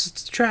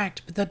opposites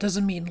attract, but that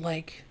doesn't mean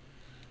like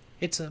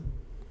it's a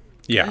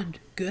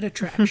good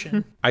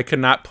attraction. I could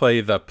not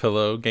play the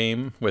pillow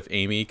game with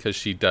Amy because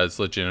she does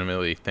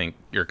legitimately think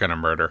you're gonna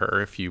murder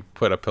her if you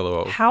put a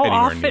pillow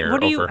anywhere near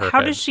over her how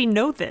head. does she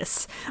know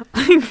this?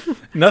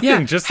 Nothing.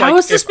 Yeah, just how like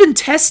has this been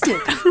tested?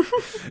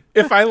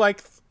 if I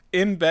like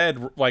in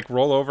bed like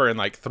roll over and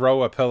like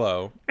throw a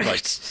pillow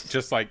like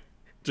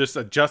just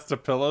adjust the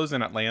pillows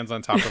and it lands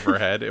on top of her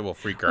head, it will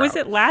freak her out. Was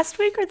it last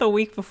week or the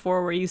week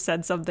before where you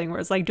said something where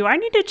it's like, do I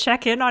need to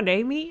check in on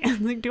Amy?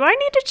 Like, do I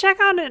need to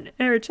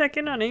check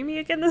in on Amy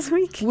again this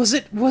week? Was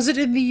it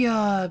in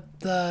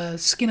the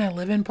Skin I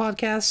Live In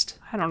podcast?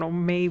 I don't know,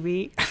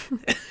 maybe.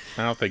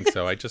 I don't think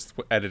so. I just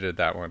edited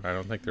that one. I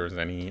don't think there was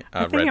any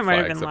I think red it might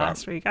have flags been about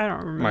last week. I don't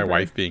remember. my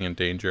wife being in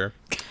danger.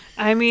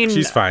 I mean,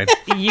 She's fine.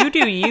 You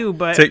do you,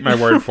 but Take my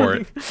word for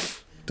it.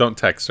 Don't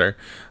text her.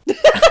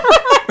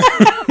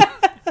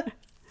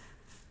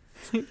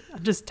 I'll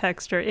just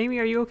text her, Amy,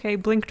 are you okay?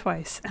 Blink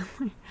twice.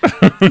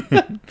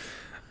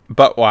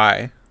 But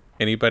why?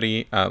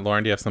 Anybody?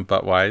 Lauren, do you have some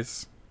but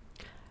whys?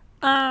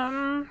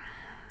 I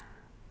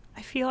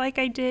feel like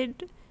I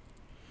did,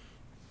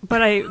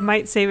 but I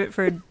might save it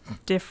for a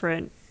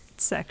different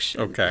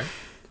section. Okay.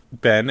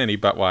 Ben, any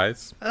but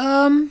whys?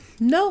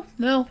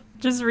 No.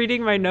 Just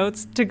reading my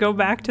notes to go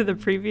back to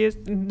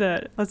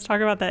let's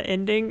talk about that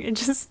ending.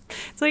 It's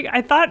like,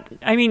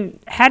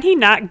 had he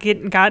not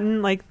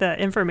gotten like the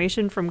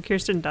information from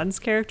Kirsten Dunst's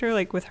character,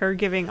 like with her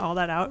giving all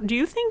that out, do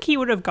you think he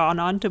would have gone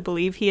on to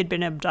believe he had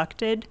been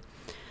abducted?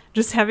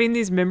 Just having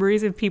these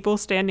memories of people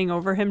standing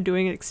over him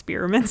doing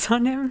experiments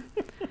on him.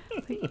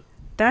 Like,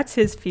 that's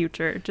his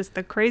future. Just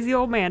the crazy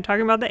old man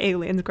talking about the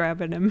aliens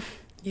grabbing him.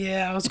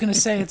 Yeah, I was gonna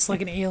say it's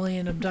like an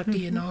alien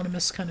abductee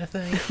anonymous kind of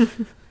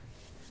thing.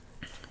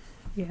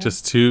 Yeah.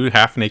 Just two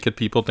half-naked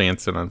people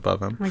dancing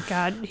above him. Oh my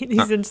God,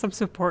 he's in some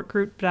support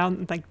group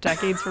down like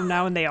decades from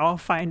now, and they all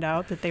find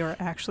out that they were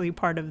actually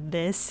part of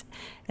this,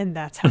 and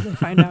that's how they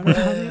find out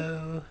about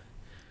it.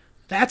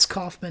 That's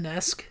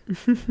Kaufman-esque.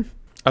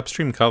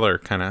 Upstream Color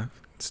kind of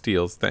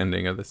steals the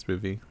ending of this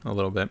movie a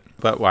little bit.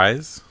 But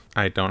whys?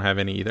 I don't have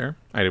any either.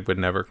 I would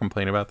never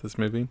complain about this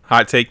movie.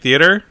 Hot Take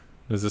Theater?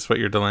 Is this what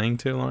you're delaying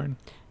to, Lauren?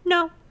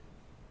 No,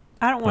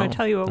 I don't want to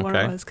tell you what one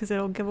okay. it was because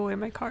it'll give away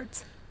my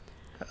cards.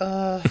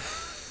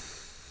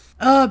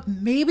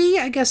 Maybe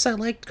I guess I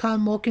liked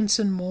Tom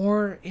Wilkinson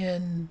more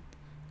in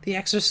The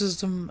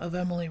Exorcism of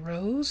Emily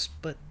Rose,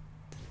 but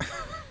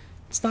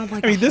it's not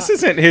like this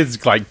isn't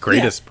his like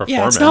greatest performance.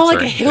 Yeah, it's not like or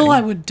a anything. hill I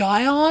would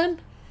die on,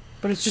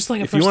 but it's just like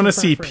a If you want to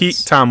see peak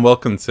Tom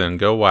Wilkinson,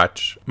 go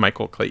watch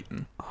Michael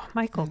Clayton. Oh,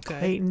 Michael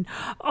Clayton.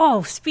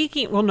 Oh,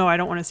 well, no, I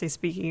don't want to say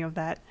speaking of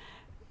that.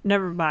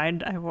 Never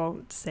mind. I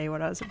won't say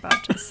what I was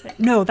about to say.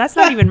 No, that's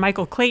not even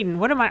Michael Clayton.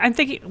 What am I? I'm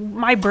thinking,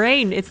 my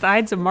brain, it's the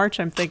Ides of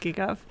March I'm thinking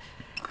of.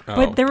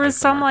 But there was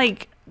some,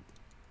 like,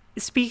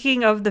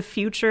 speaking of the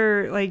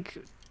future, like,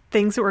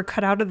 things that were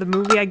cut out of the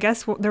movie, I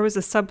guess there was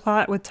a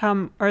subplot with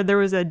there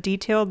was a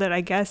detail that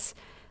I guess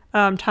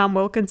Tom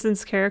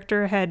Wilkinson's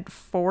character had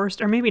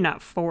forced, or maybe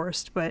not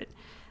forced, but,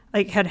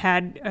 like,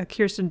 had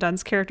Kirsten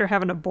Dunst's character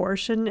have an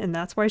abortion, and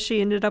that's why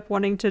she ended up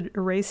wanting to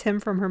erase him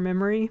from her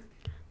memory.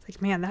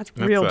 Like, man, that's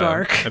real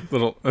dark.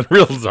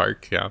 Real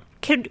dark, yeah.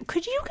 Could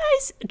you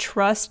guys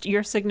trust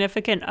your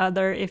significant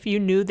other if you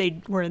knew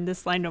they were in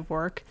this line of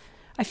work?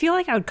 I feel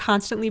like I would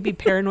constantly be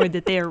paranoid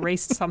that they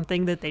erased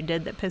something that they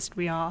did that pissed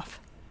me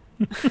off.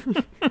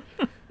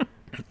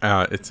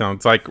 It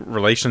sounds like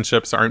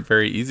relationships aren't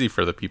very easy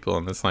for the people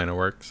in this line of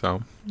work,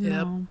 so. Yep.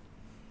 No.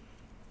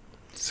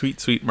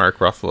 Sweet Mark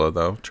Ruffalo,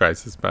 though,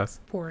 tries his best.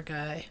 Poor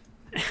guy.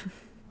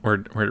 We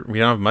don't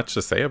have much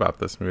to say about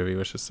this movie,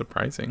 which is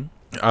surprising.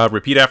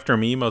 Repeat after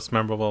me, most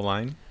memorable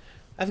line.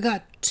 I've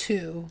got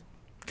two.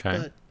 Okay.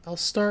 But I'll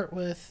start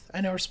with,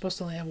 I know we're supposed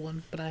to only have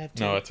one, but I have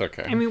two. No, it's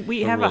okay. I mean, we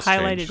The have a rules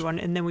highlighted changed. one,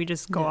 and then we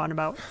just go on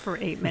for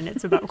 8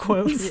 minutes about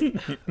quotes.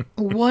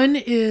 One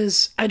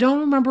is, I don't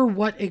remember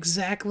what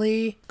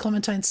exactly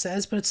Clementine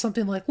says, but it's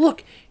something like,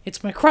 look,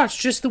 it's my crotch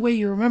just the way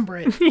you remember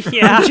it.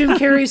 Yeah. And Jim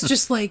Carrey's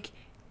just like,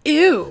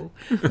 ew.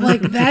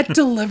 Like, that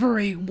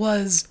delivery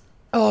was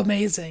Oh,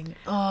 amazing.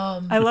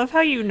 I love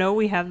how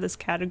we have this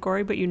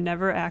category, but you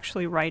never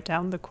actually write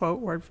down the quote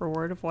word for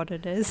word of what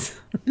it is.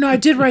 No, I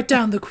did write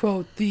down the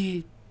quote,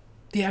 the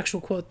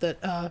actual quote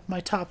that my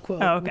top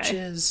quote, Oh, okay. which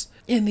is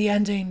in the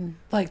ending,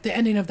 like the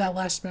ending of that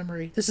last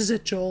memory. This is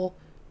it, Joel.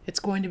 It's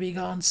going to be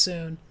gone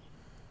soon.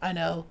 I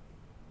know.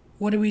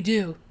 What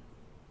do?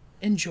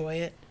 Enjoy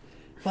it.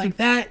 Like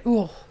that.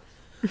 Oh,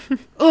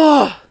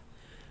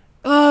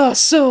 oh,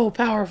 so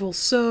powerful,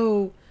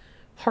 so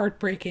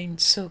heartbreaking,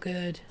 so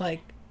good.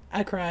 Like,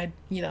 I cried,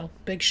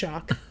 big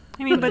shock.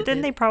 I mean, but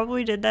then they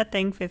probably did that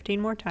thing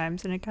 15 more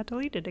times and it got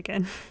deleted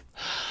again.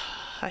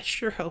 I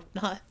sure hope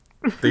not.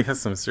 They have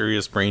some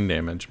serious brain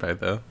damage by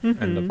the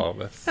end of all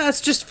this.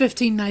 That's just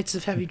 15 nights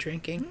of heavy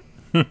drinking.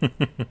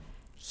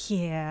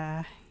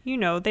 Yeah.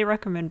 They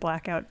recommend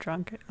blackout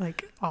drunk,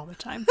 like, all the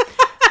time.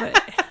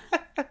 But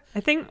I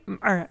think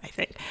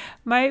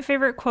my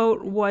favorite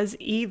quote was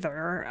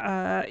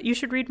either, you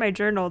should read my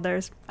journal.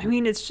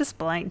 It's just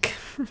blank.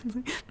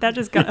 That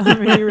just got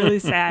really, really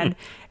sad.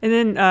 And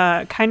then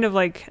kind of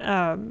like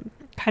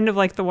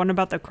the one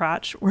about the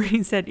crotch where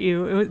he said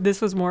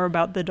this was more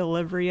about the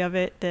delivery of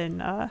it than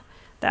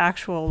the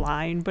actual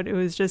line, but it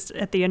was just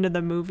at the end of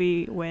the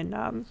movie when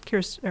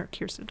Kirsten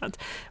Dunst,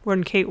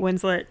 when Kate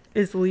Winslet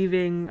is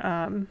leaving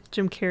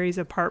Jim Carrey's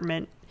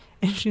apartment.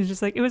 And she's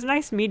just like, it was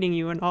nice meeting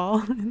you and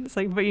all. It's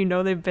like,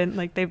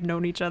 but they've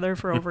known each other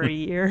for over a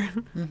year.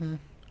 Mm-hmm.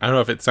 I don't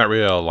know if it's not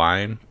really a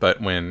line,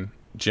 but when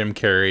Jim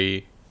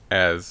Carrey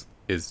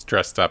is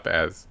dressed up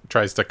as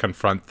tries to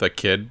confront the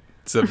kid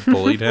that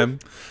bullied him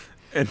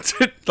and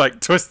to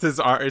twist his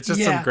arm, it's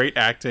just some great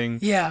acting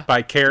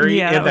by Carrey.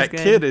 Yeah, and that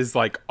good. kid is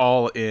like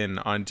all in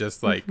on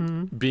just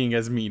being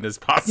as mean as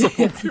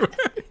possible to him.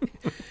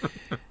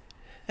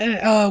 And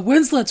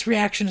Winslet's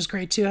reaction is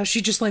great too. How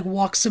she just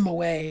walks him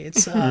away.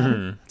 It's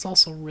it's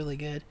also really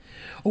good.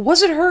 Or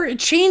was it her? It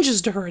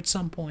changes to her at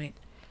some point.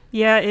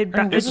 Yeah, it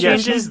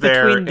changes she's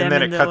there, between them and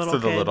then it the cuts little to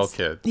the kids. little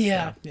kid.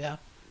 Yeah.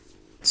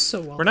 So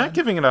well. We're not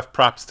giving enough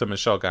props to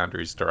Michelle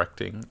Gondry's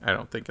directing, I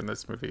don't think, in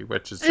this movie,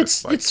 which is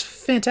just it's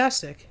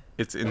fantastic.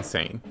 It's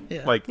insane.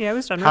 Yeah. It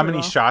was done how really many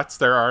well. shots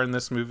there are in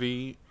this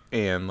movie,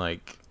 and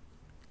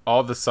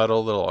all the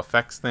subtle little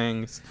effects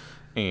things,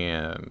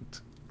 and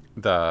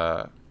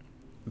the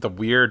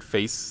weird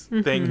face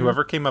thing.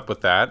 Whoever came up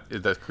with that,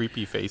 the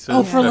creepy faces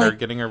that are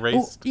getting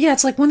erased. Yeah,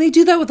 it's like when they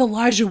do that with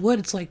Elijah Wood,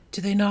 it's like,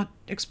 do they not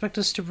expect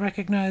us to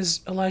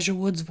recognize Elijah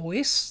Wood's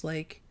voice?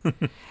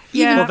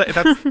 Yeah. Well,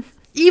 that's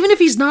Even if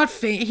he's not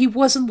he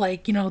wasn't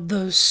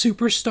the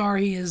superstar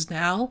he is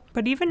now.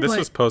 But even this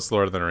was post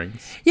Lord of the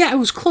Rings. Yeah, it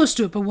was close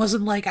to it, but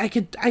wasn't I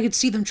could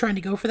see them trying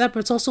to go for that.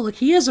 But it's also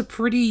he has a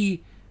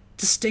pretty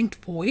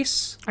distinct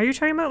voice. Are you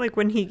talking about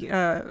when he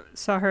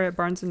saw her at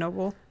Barnes and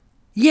Noble?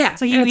 Yeah,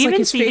 So you and it's even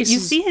his see face you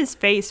is- see his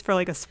face for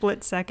a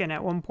split second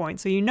at one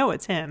point, so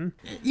it's him.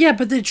 Yeah,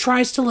 but it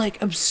tries to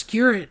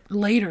obscure it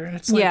later, and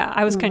it's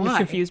I was kind of why?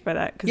 confused by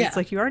that because Yeah.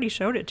 it's you already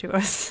showed it to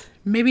us.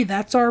 Maybe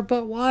that's our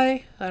but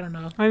why? I don't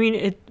know. I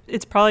mean,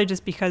 it's probably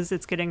just because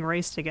it's getting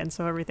erased again,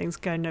 so everything's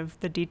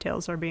the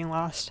details are being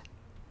lost.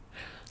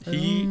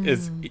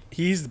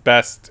 He's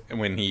best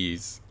when he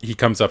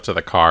comes up to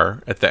the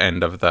car at the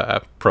end of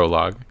the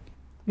prologue.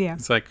 Yeah.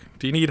 It's like,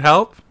 do you need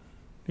help?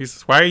 He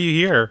says, why are you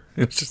here?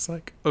 It's just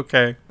like,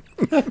 okay.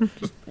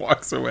 Just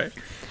walks away.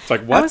 It's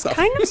like, what? I was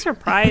kind of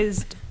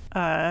surprised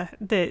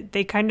that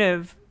they kind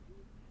of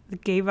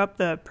gave up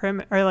the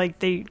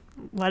they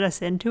let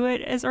us into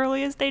it as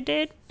early as they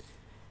did.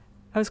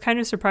 I was kind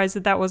of surprised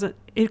that wasn't.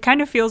 It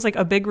kind of feels like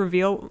a big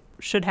reveal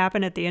should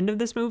happen at the end of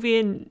this movie,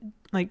 and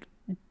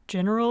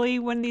generally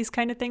when these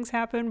kind of things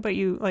happen, but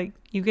you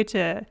get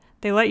to,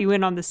 they let you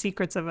in on the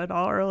secrets of it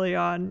all early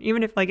on,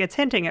 even if it's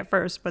hinting at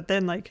first, but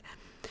then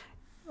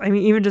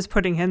even just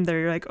putting him there,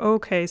 you're like,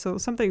 okay, so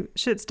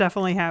shit's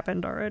definitely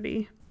happened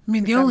already. I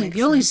mean, the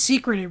only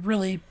secret it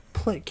really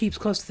keeps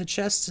close to the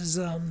chest is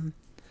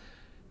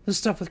the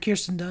stuff with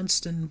Kirsten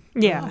Dunst and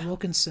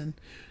Wilkinson,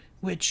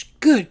 which,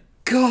 good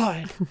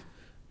God.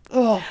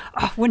 Oh,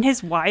 when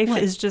his wife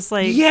is just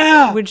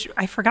which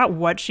I forgot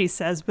what she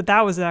says, but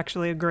that was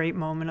actually a great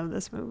moment of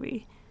this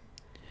movie.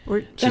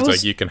 She's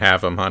like, you can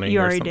have him, honey. You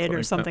already did,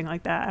 or something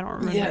like that. I don't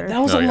remember. Yeah, that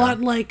was a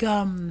lot like,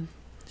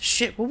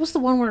 shit, what was the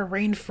one where it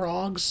rained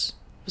frogs?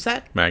 Was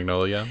that?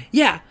 Magnolia?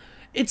 Yeah.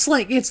 It's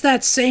it's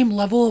that same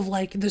level of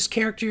this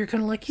character, you're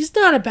kind of he's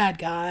not a bad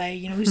guy,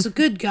 he's a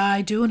good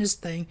guy doing his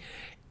thing.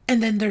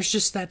 And then there's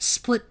just that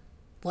split,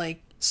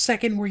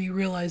 second where you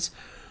realize,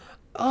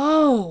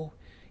 oh,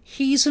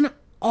 he's an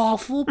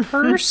awful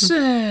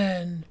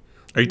person.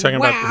 Are you talking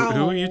about,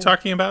 who are you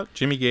talking about?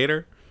 Jimmy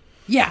Gator?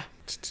 Yeah.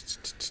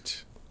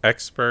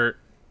 Expert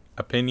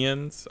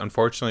opinions.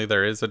 Unfortunately,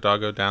 there is a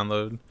doggo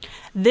download.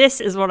 This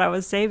is what I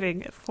was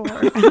saving it for.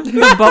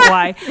 But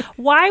why?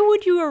 Why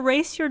would you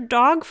erase your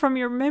dog from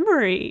your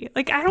memory?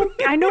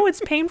 I know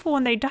it's painful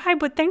when they die,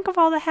 but think of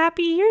all the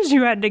happy years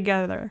you had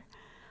together.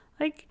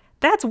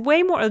 That's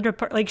way more.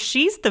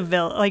 She's the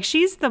villain.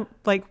 She's the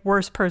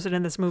worst person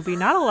in this movie,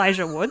 not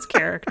Elijah Wood's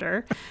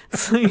character.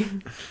 It's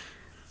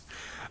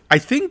I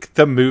think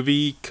the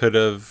movie could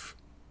have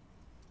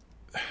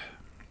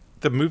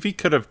the movie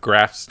could have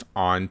grasped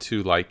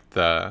onto like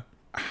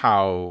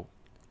how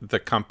the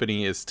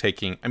company is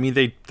taking. I mean,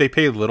 they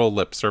pay little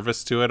lip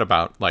service to it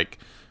about like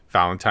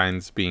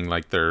Valentine's being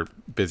like their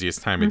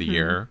busiest time of the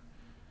year.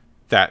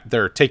 That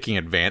they're taking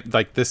advantage,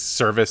 like this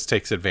service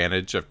takes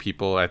advantage of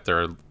people at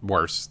their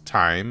worst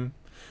time.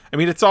 I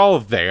mean, it's all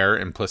there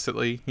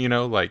implicitly, you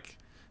know, like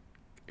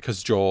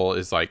because Joel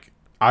is like,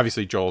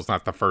 obviously Joel's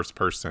not the first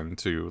person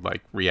to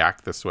like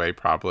react this way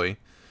probably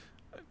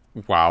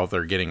while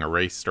they're getting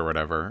erased or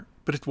whatever.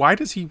 But why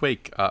does he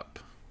wake up?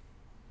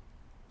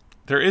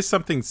 There is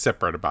something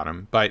separate about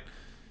him, but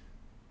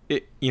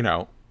it, you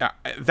know,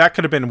 that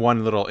could have been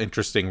one little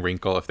interesting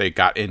wrinkle if they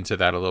got into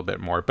that a little bit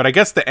more. But I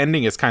guess the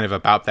ending is kind of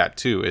about that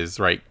too, is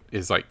like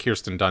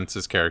Kirsten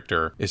Dunst's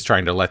character is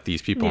trying to let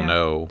these people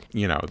know,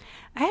 you know.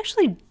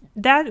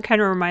 That kind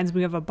of reminds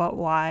me of a But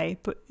Why,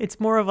 but it's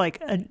more of like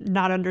a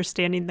not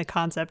understanding the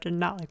concept and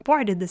not like,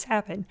 why did this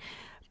happen?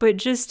 But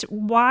just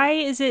why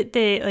is it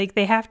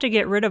they have to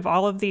get rid of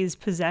all of these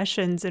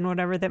possessions and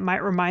whatever that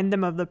might remind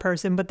them of the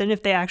person, but then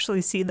if they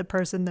actually see the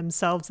person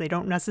themselves, they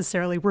don't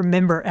necessarily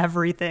remember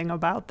everything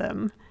about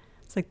them.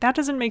 It's like, that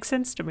doesn't make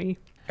sense to me.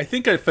 I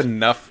think if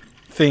enough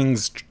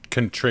things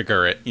can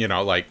trigger it, you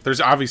know, like there's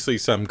obviously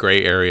some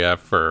gray area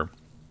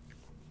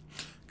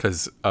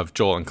because of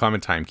Joel and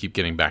Clementine keep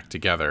getting back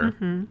together.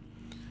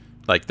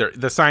 Like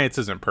the science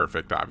isn't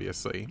perfect,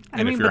 obviously.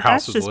 And if your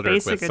house is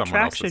littered with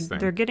someone else's thing,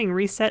 they're getting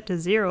reset to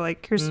zero.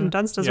 Like Kirsten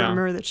Dunst doesn't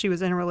remember that she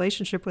was in a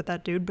relationship with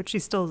that dude, but she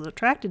still is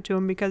attracted to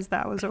him because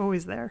that was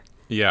always there.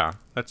 Yeah,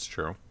 that's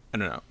true. I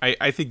don't know.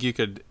 I think you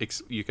could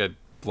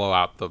blow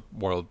out the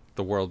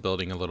world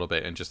building a little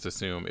bit and just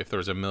assume if there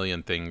was a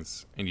million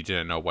things and you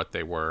didn't know what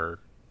they were,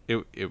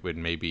 it would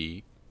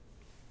maybe,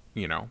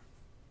 you know,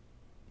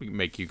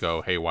 make you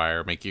go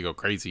haywire, make you go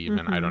crazy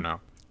even. I don't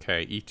know.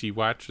 Okay, E.T.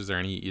 watch. Is there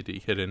any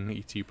hidden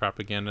E.T.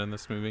 propaganda in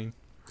this movie?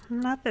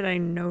 Not that I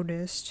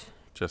noticed.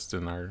 Just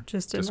in our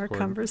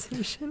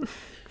conversation.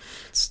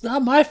 It's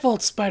not my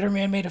fault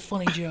Spider-Man made a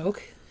funny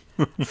joke.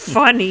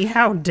 Funny?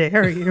 How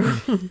dare you?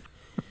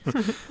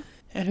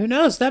 And who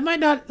knows? That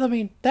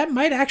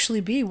might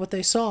actually be what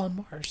they saw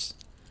on Mars.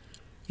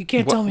 You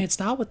can't tell me it's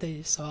not what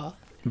they saw.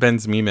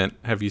 Ben's meme.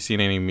 Have you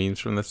seen any memes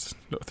from this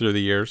through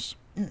the years?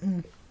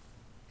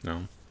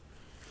 No.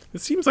 It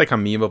seems like a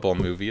memeable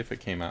movie if it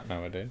came out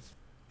nowadays.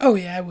 Oh,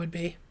 yeah, it would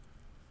be.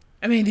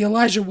 I mean, the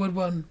Elijah Wood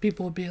one,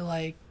 people would be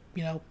like,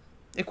 you know,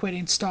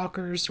 equating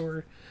stalkers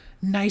or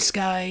nice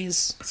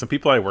guys. Some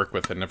people I work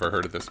with had never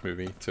heard of this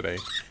movie today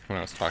when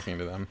I was talking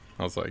to them.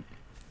 I was like,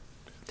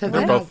 Have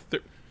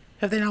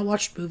they not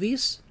watched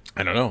movies?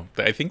 I don't know.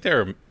 I think they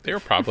were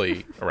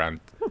probably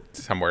around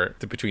somewhere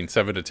between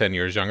 7 to 10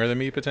 years younger than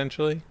me,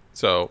 potentially.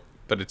 So,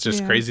 but it's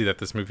just crazy that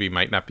this movie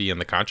might not be in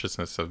the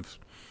consciousness of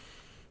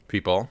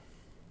people.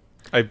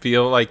 I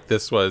feel like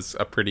this was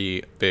a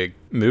pretty big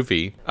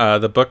movie.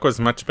 The book was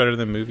much better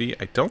than the movie.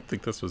 I don't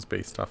think this was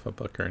based off a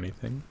book or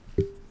anything.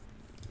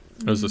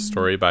 It was a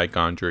story by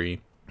Gondry,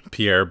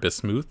 Pierre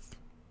Bismuth,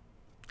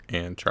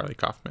 and Charlie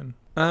Kaufman.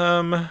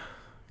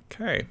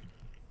 Okay.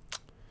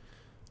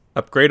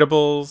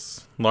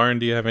 Upgradables. Lauren,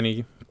 do you have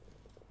any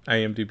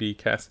IMDb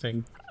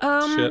casting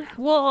shit?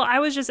 Well,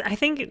 I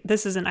think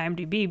this isn't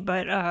IMDb,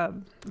 but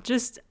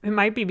it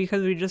might be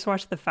because we just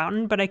watched The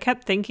Fountain, but I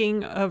kept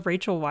thinking of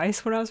Rachel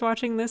Weisz when I was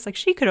watching this. Like,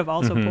 she could have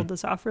also pulled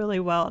this off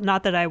really well.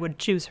 Not that I would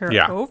choose her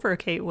over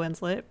Kate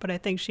Winslet, but I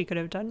think she could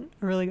have done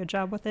a really good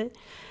job with it.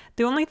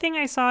 The only thing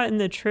I saw in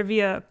the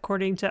trivia,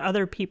 according to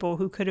other people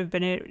who could have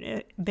been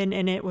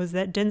in it, was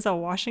that Denzel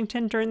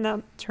Washington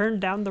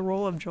turned down the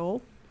role of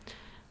Joel.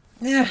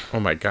 Yeah. Oh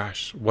my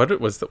gosh. What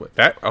was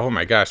that? Oh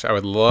my gosh. I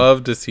would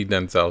love to see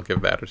Denzel give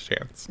that a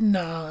chance.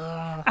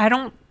 No. I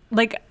don't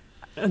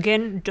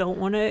don't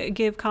want to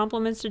give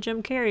compliments to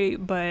Jim Carrey,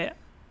 but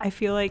I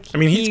feel like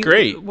he's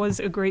great. Was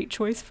a great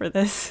choice for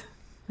this.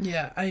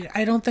 Yeah,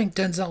 I don't think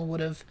Denzel would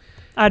have.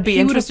 I'd be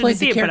interested to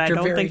see it, but I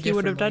don't think he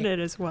would have done it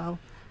as well.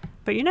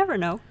 But you never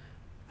know.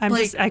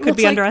 I could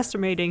be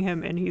underestimating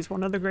him, and he's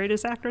one of the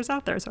greatest actors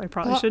out there, so I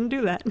probably shouldn't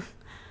do that.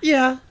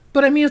 Yeah.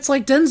 But I mean, it's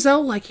like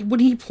Denzel, like when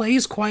he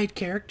plays quiet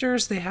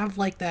characters, they have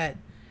like that,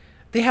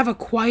 they have a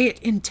quiet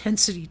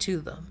intensity to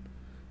them,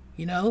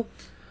 you know?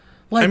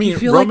 Like, I mean, you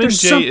feel Roman like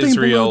J.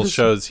 Israel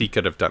shows he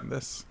could have done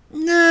this.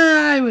 Nah,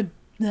 I would,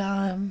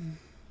 no.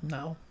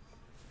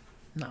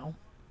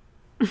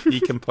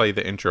 He can play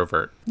the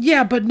introvert.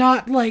 Yeah, but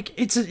not like,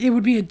 it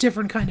would be a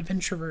different kind of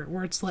introvert,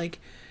 where it's like,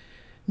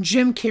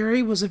 Jim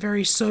Carrey was a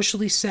very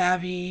socially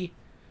savvy,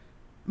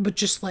 but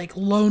just like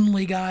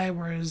lonely guy,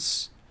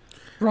 whereas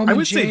Roman I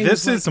would say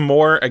this is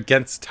more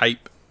against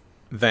type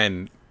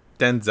than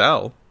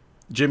Denzel.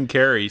 Jim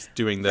Carrey's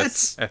doing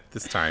this at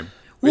this time.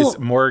 Is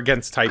more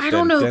against type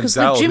than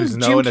Denzel, who's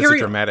known as a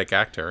dramatic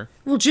actor.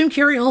 Well, Jim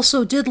Carrey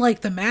also did like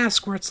The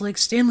Mask, where it's like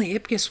Stanley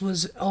Ipkiss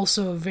was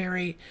also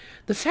the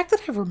fact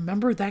that I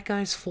remember that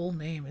guy's full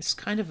name is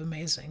kind of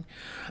amazing.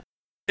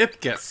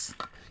 Ipkiss.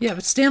 Yeah,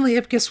 but Stanley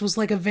Ipkiss was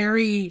like a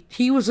very,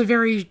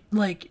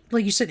 like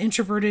you said,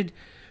 introverted,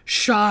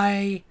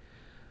 shy,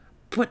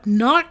 but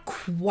not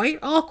quite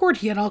awkward.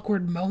 He had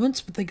awkward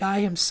moments, but the guy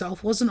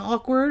himself wasn't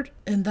awkward.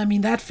 And I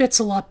mean, that fits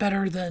a lot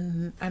better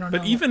than, I don't know.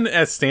 But even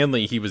as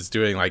Stanley, he was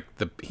doing like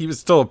he was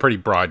still a pretty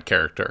broad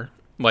character.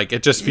 Like,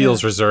 it just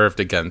feels reserved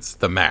against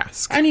the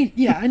mask. I need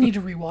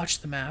to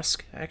rewatch The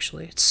Mask,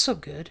 actually. It's so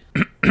good.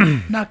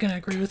 Not going to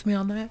agree with me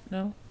on that,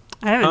 no?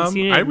 I haven't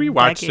seen it. I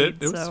rewatched in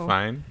decades, it. It was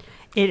fine.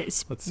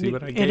 Let's see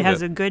what I gave it.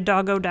 has a good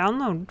doggo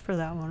download for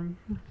that one.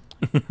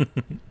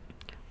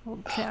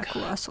 Old Jack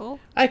Russell.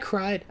 I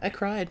cried.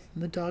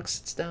 The dog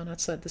sits down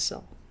outside the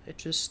cell. It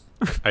just...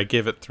 I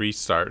gave it 3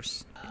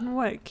 stars. And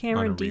what,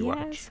 Cameron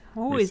Diaz?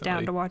 Always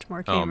down to watch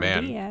more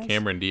Cameron Diaz.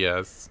 Cameron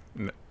Diaz,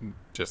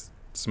 just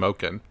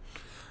smoking.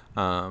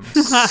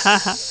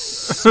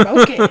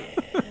 Smoking.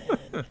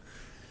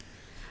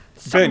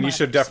 Ben, you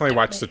should definitely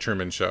watch The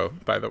Truman Show,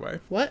 by the way.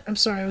 What? I'm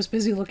sorry, I was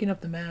busy looking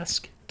up The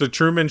Mask. The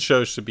Truman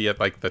Show should be at,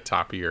 like, the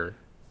top of your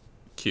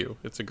queue.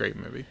 It's a great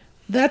movie.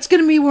 That's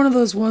going to be one of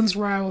those ones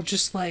where I will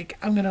just, like,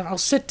 I'll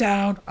sit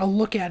down, I'll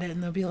look at it,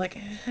 and they'll be like,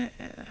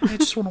 I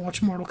just want to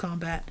watch Mortal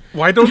Kombat.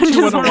 Why don't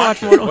you want to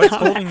watch it? What's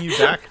holding you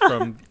back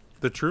from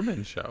The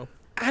Truman Show?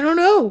 I don't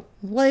know.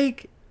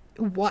 Like...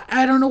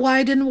 I don't know why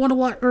I didn't want to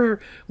watch, or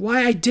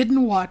why I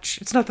didn't watch.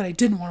 It's not that I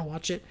didn't want to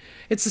watch it.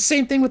 It's the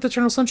same thing with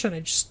Eternal Sunshine. I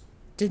just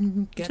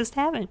didn't get. Just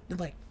haven't.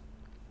 Like,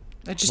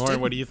 I just. Lauren,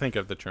 didn't. what do you think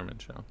of The Truman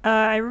Show?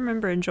 I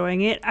remember enjoying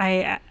it.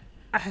 I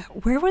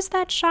where was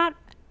that shot?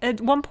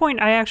 At one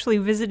point, I actually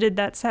visited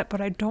that set,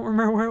 but I don't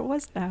remember where it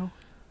was now.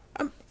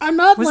 I'm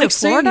not was like it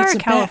Florida saying it's or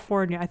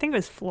California? I think it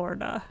was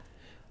Florida.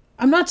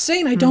 I'm not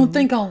saying I don't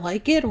think I'll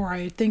like it or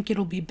I think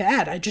it'll be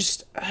bad. I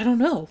don't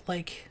know.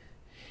 Like.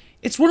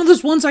 It's one of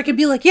those ones I could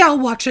be like, yeah, I'll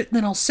watch it, and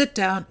then I'll sit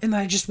down, and then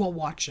I just won't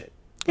watch it.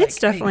 It's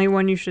definitely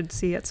one you should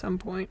see at some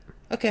point.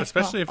 Okay,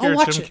 especially if you're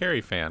a Jim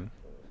Carrey fan.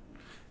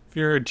 If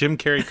you're a Jim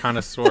Carrey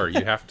connoisseur,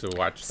 you have to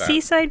watch that.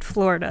 Seaside,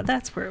 Florida.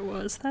 That's where it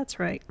was. That's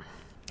right.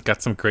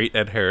 Got some great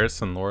Ed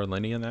Harris and Laura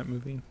Linney in that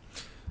movie.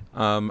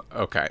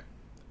 Okay.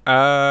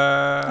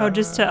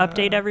 Just to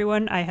update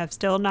everyone, I have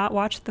still not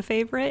watched The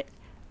Favorite,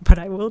 but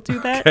I will do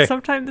that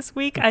sometime this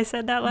week. I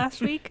said that last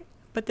week.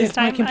 But this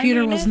time, my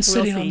computer wasn't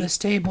sitting on this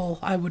table,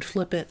 I would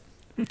flip it.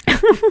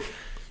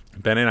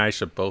 Ben and I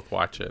should both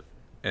watch it,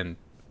 and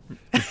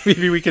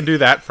maybe we can do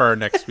that for our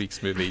next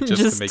week's movie,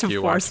 just to make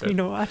you watch it. Force me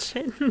to watch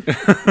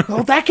it.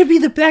 Well, that could be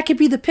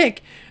the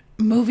pick.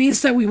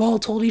 Movies that we've all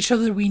told each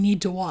other we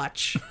need to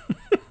watch.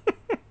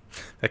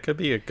 That could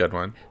be a good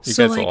one. You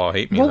So, guys will all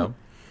hate me though.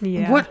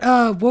 Yeah.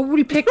 What would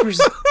we pick for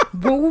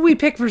what would we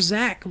pick for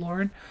Zach,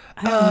 Lauren?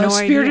 I have no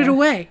Spirited idea.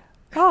 Away.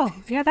 Oh,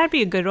 yeah, that'd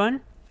be a good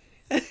one.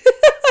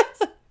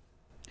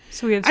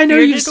 So we have I know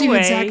Spirited you've seen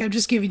Away. it, Zach. I'm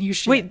just giving you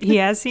shit. Wait, he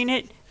has seen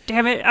it?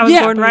 Damn it, I was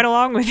going right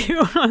along with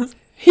you.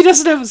 He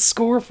doesn't have a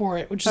score for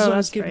it, which is what I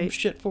was that's giving him right.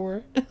 shit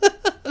for.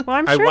 Well,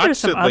 I'm I sure watched there's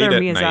some it late other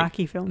at Miyazaki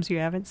night. films you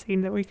haven't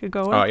seen that we could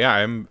go with. Oh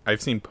yeah,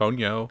 I've seen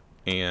Ponyo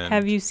and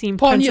Have you seen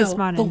Ponyo, Princess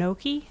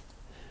Mononoke?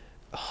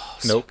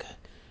 Nope.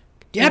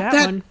 Yep,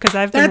 that one, because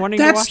I've been wanting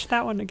to that's- watch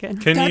that one again.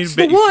 That's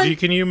the one.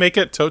 Can you make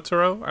it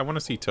Totoro? I want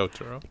to see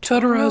Totoro.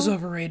 Totoro's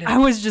overrated. I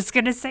was just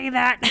gonna say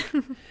that.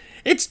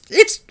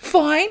 It's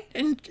fine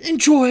and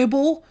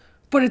enjoyable,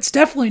 but it's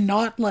definitely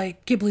not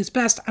like Ghibli's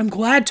best. I'm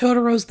glad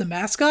Totoro's the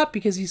mascot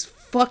because he's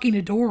fucking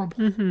adorable.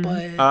 Mm-hmm.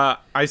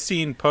 But I've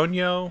seen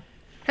Ponyo.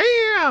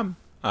 Ham.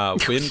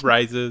 Wind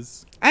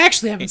Rises, I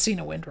actually haven't seen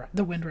The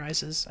Wind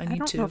Rises. I need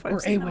don't to, know if I've or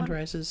seen A that Wind one.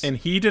 Rises. and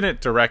he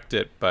didn't direct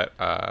it, but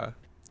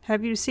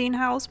Have you seen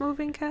Howl's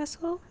Moving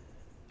Castle?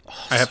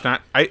 I have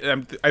not. I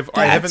haven't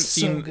That's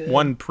so seen good.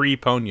 one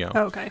pre-Ponyo.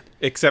 Oh, okay.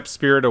 Except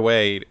Spirit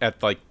Away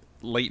at like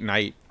late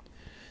night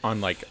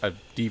on like a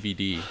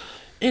DVD.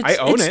 I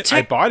own it.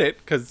 I bought it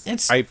because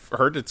I've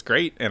heard it's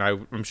great, and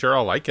I'm sure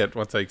I'll like it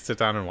once I sit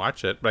down and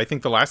watch it. But I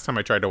think the last time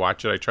I tried to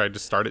watch it, I tried to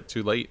start it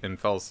too late and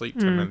fell asleep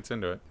 10 minutes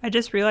into it. I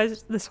just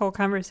realized this whole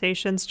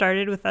conversation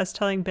started with us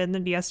telling Ben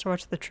that he has to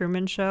watch The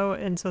Truman Show,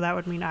 and so that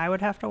would mean I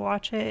would have to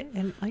watch it,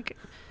 and like,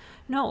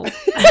 no.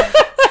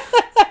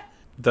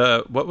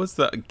 What was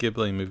the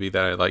Ghibli movie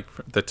that I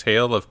liked? The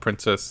Tale of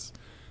Princess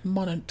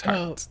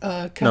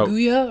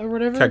Kaguya or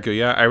whatever.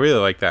 Kaguya. I really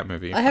like that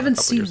movie. I haven't a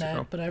couple seen years that,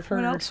 ago. but I've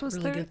heard What else was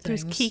really there? good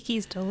things. There's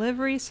Kiki's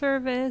Delivery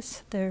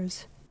Service.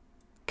 There's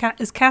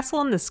is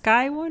Castle in the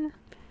Sky one?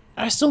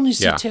 I still need to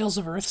see Yeah. Tales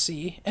of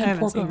Earthsea I and haven't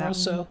Porco seen that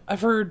Rosso. one.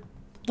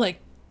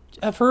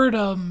 I've heard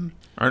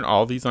Aren't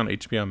all these on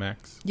HBO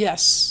Max?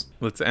 yes.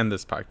 Let's end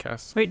this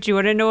podcast. Wait, do you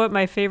want to know what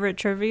my favorite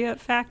trivia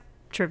fact?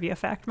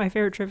 My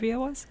favorite trivia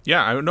was?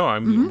 Yeah, I know.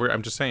 Mm-hmm.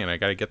 I'm just saying. I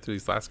got to get through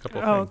these last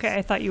couple of Oh, things. okay.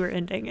 I thought you were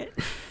ending it.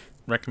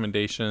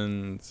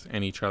 Recommendations,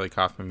 any Charlie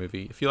Kaufman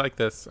movie. If you like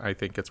this, I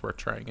think it's worth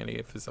trying any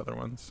of his other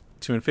ones.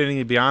 To Infinity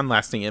and Beyond,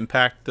 Lasting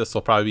Impact. This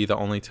will probably be the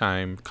only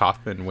time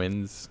Kaufman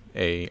wins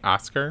a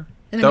Oscar.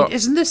 And I mean,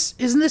 isn't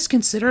this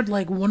considered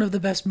like one of the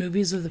best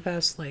movies of the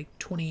past like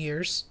 20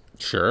 years?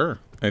 Sure.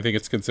 I think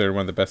it's considered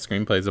one of the best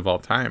screenplays of all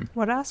time.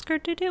 What Oscar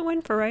did it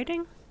win for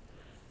writing?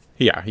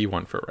 Yeah, he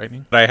won for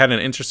writing. But I had an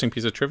interesting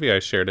piece of trivia I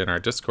shared in our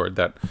Discord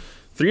that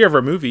 3 of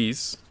our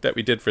movies that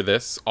we did for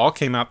this all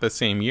came out the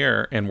same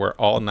year and were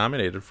all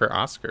nominated for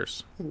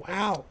Oscars.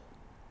 Wow.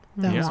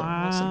 That was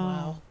Wow. awesome.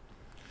 Wow.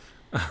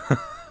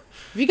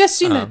 Have you guys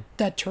seen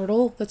that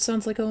turtle that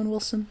sounds like Owen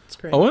Wilson? It's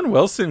great. Owen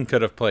Wilson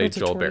could have Or played it's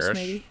a Joel tortoise, Barish.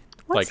 maybe.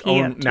 What's Like,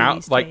 he Owen up to now,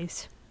 these like,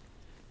 days?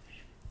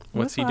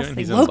 what's he the last doing?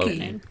 thing He's in Loki.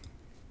 Loki.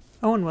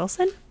 Owen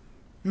Wilson?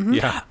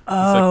 Yeah, he's like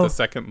the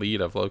second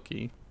lead of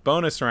Loki.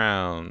 Bonus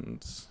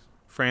rounds.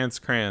 Franz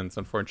Kranz,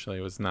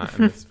 unfortunately, was not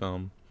in this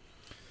film.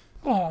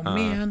 Oh,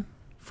 man.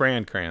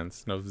 Fran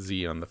Kranz, no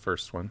Z on the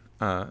first one.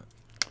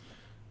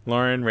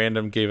 Lauren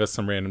Random gave us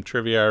some random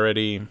trivia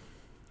already.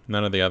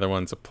 None of the other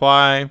ones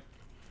apply.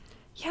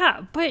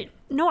 Yeah, but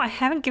no, I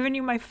haven't given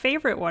you my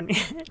favorite one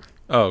yet.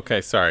 Oh,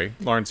 okay, sorry.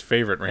 Lauren's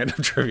favorite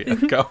random trivia.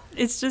 Go.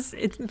 It's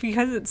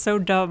because it's so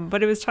dumb. But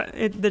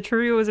the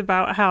trivia was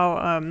about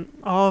how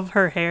all of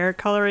her hair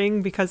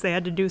coloring, because they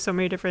had to do so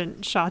many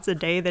different shots a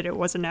day that it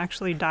wasn't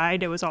actually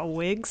dyed, it was all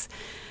wigs.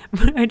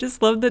 But I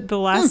just love that the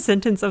last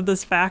sentence of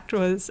this fact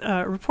was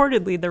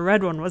reportedly the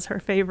red one was her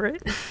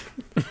favorite.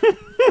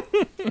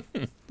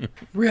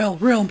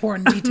 Real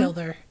important detail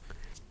there.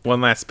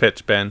 One last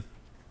pitch, Ben.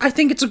 I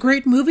think it's a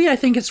great movie. I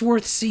think it's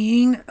worth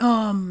seeing.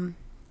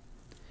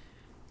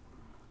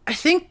 I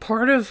think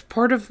part of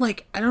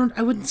like,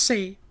 I wouldn't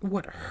say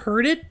what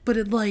hurt it, but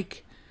it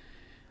like,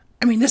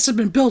 I mean, this had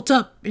been built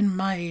up in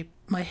my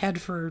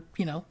head for,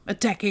 a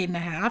decade and a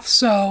half.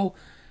 So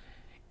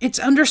it's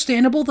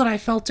understandable that I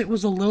felt it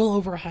was a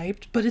little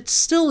overhyped, but it's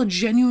still a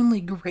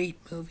genuinely great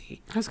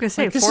movie. I was going to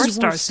say, Like, this 4 is worth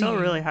stars, still seeing.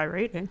 really high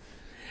rating.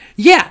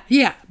 Yeah.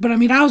 But I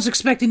mean, I was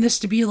expecting this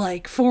to be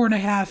like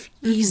 4.5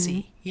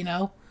 easy,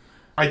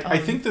 I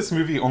think this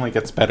movie only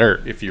gets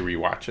better if you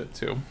rewatch it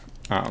too.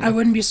 I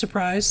wouldn't be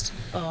surprised.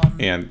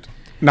 And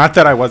not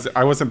that I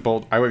wasn't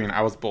bold. I mean,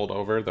 I was bowled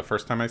over the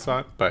first time I saw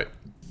it, but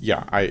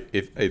yeah,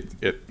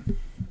 it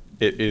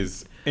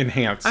is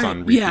enhanced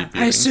on repeat viewings,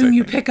 I assume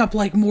you think. pick up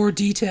like more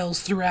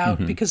details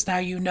throughout because now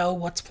you know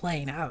what's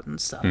playing out and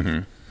stuff.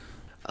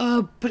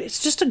 But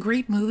it's just a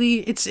great movie.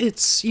 It's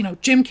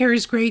Jim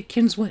Carrey's great.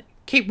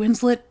 Kate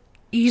Winslet,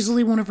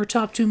 easily one of her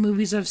top 2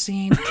 movies I've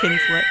seen.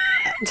 Kinslet.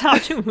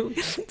 Top 2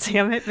 movies.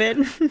 Damn it,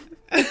 Ben.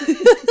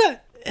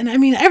 And I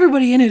mean,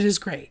 everybody in it is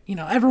great.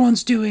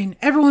 Everyone's doing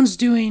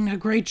a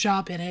great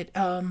job in it.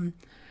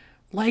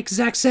 Like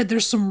Zach said,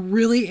 there's some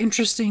really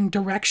interesting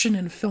direction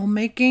in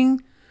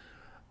filmmaking,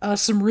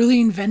 some really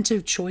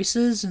inventive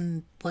choices,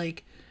 and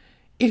like,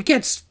 it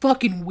gets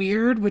fucking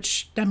weird,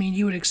 which, I mean,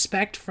 you would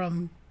expect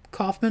from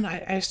Kaufman. I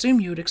assume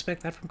you would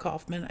expect that from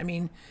Kaufman. I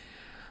mean,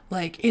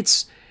 like,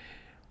 it's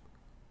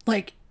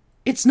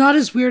not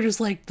as weird as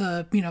like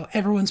the,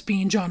 everyone's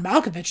being John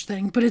Malkovich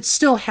thing, but it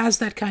still has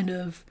that kind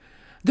of,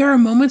 there are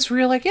moments where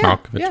you're like,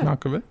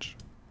 Malkovich.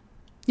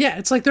 Yeah,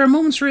 it's like there are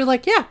moments where you're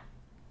like, yeah,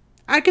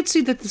 I could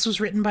see that this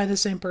was written by the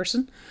same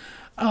person.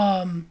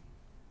 And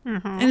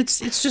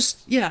it's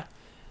just, yeah.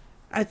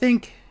 I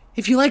think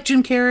if you like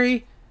Jim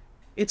Carrey,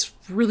 it's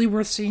really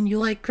worth seeing. You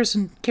like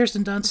Kirsten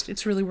Dunst,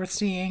 it's really worth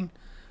seeing.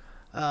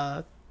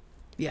 Yeah.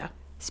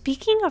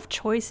 Speaking of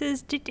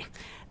choices, did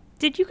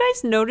you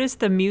guys notice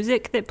the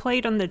music that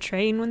played on the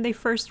train when they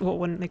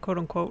quote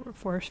unquote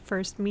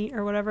first meet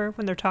or whatever,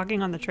 when they're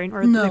talking on the train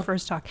or No. they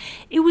first talk?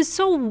 It was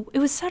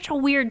such a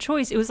weird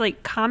choice. It was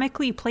like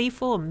comically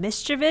playful and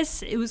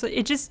mischievous.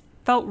 It just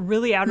felt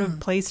really out of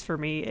place for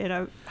me, and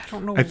I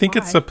don't know. I think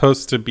it's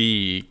supposed to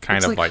be kind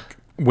It's of like- like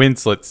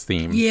Winslet's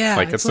theme. Yeah,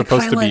 like it's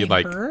supposed to be highlighting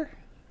like her.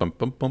 bum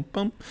bum bum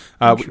bum.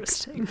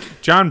 Interesting.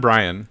 John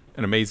Bryan,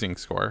 an amazing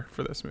score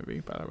for this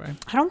movie, by the way.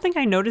 I don't think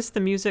I noticed the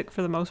music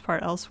for the most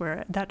part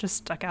elsewhere. That just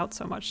stuck out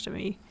so much to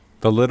me.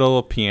 The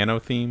little piano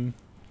theme,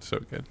 so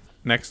good.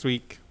 Next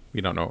week,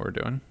 we don't know what we're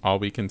doing. All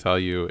we can tell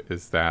you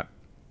is that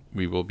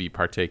we will be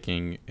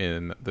partaking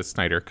in the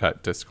Snyder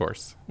Cut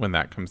discourse when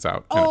that comes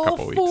out in a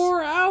couple weeks.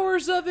 4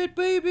 hours of it,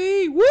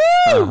 baby!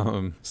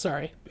 Woo!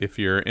 Sorry. If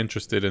you're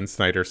interested in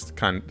Snyder's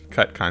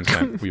cut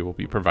content, we will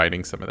be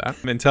providing some of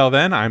that. Until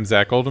then, I'm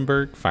Zach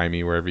Oldenburg. Find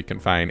me wherever you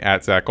can find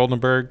at Zach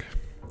Oldenburg.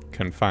 You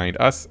can find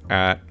us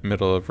at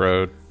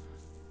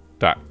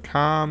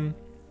middleofroad.com,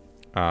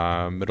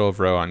 Middle of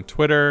Row on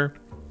Twitter,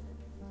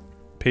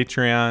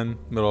 Patreon,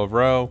 Middle of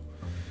Row,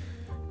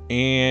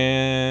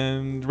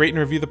 and rate and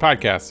review the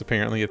podcast.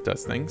 Apparently it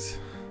does things.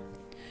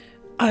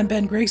 I'm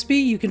Ben Grigsby.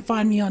 You can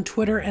find me on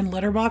Twitter and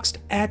Letterboxd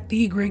at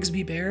the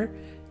Grigsby Bear,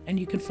 and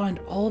you can find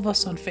all of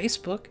us on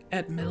Facebook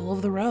at Middle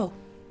of the Row.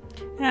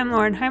 And I'm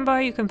Lauren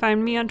Heimbaugh. You can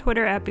find me on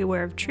Twitter at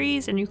Beware of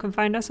Trees, and you can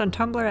find us on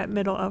Tumblr at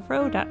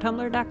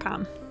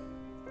middleofrow.tumblr.com.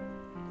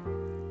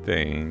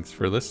 Thanks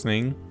for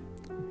listening.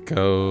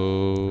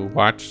 Go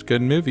watch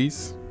good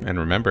movies. And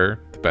remember,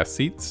 the best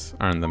seats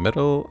are in the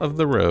middle of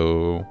the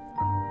row.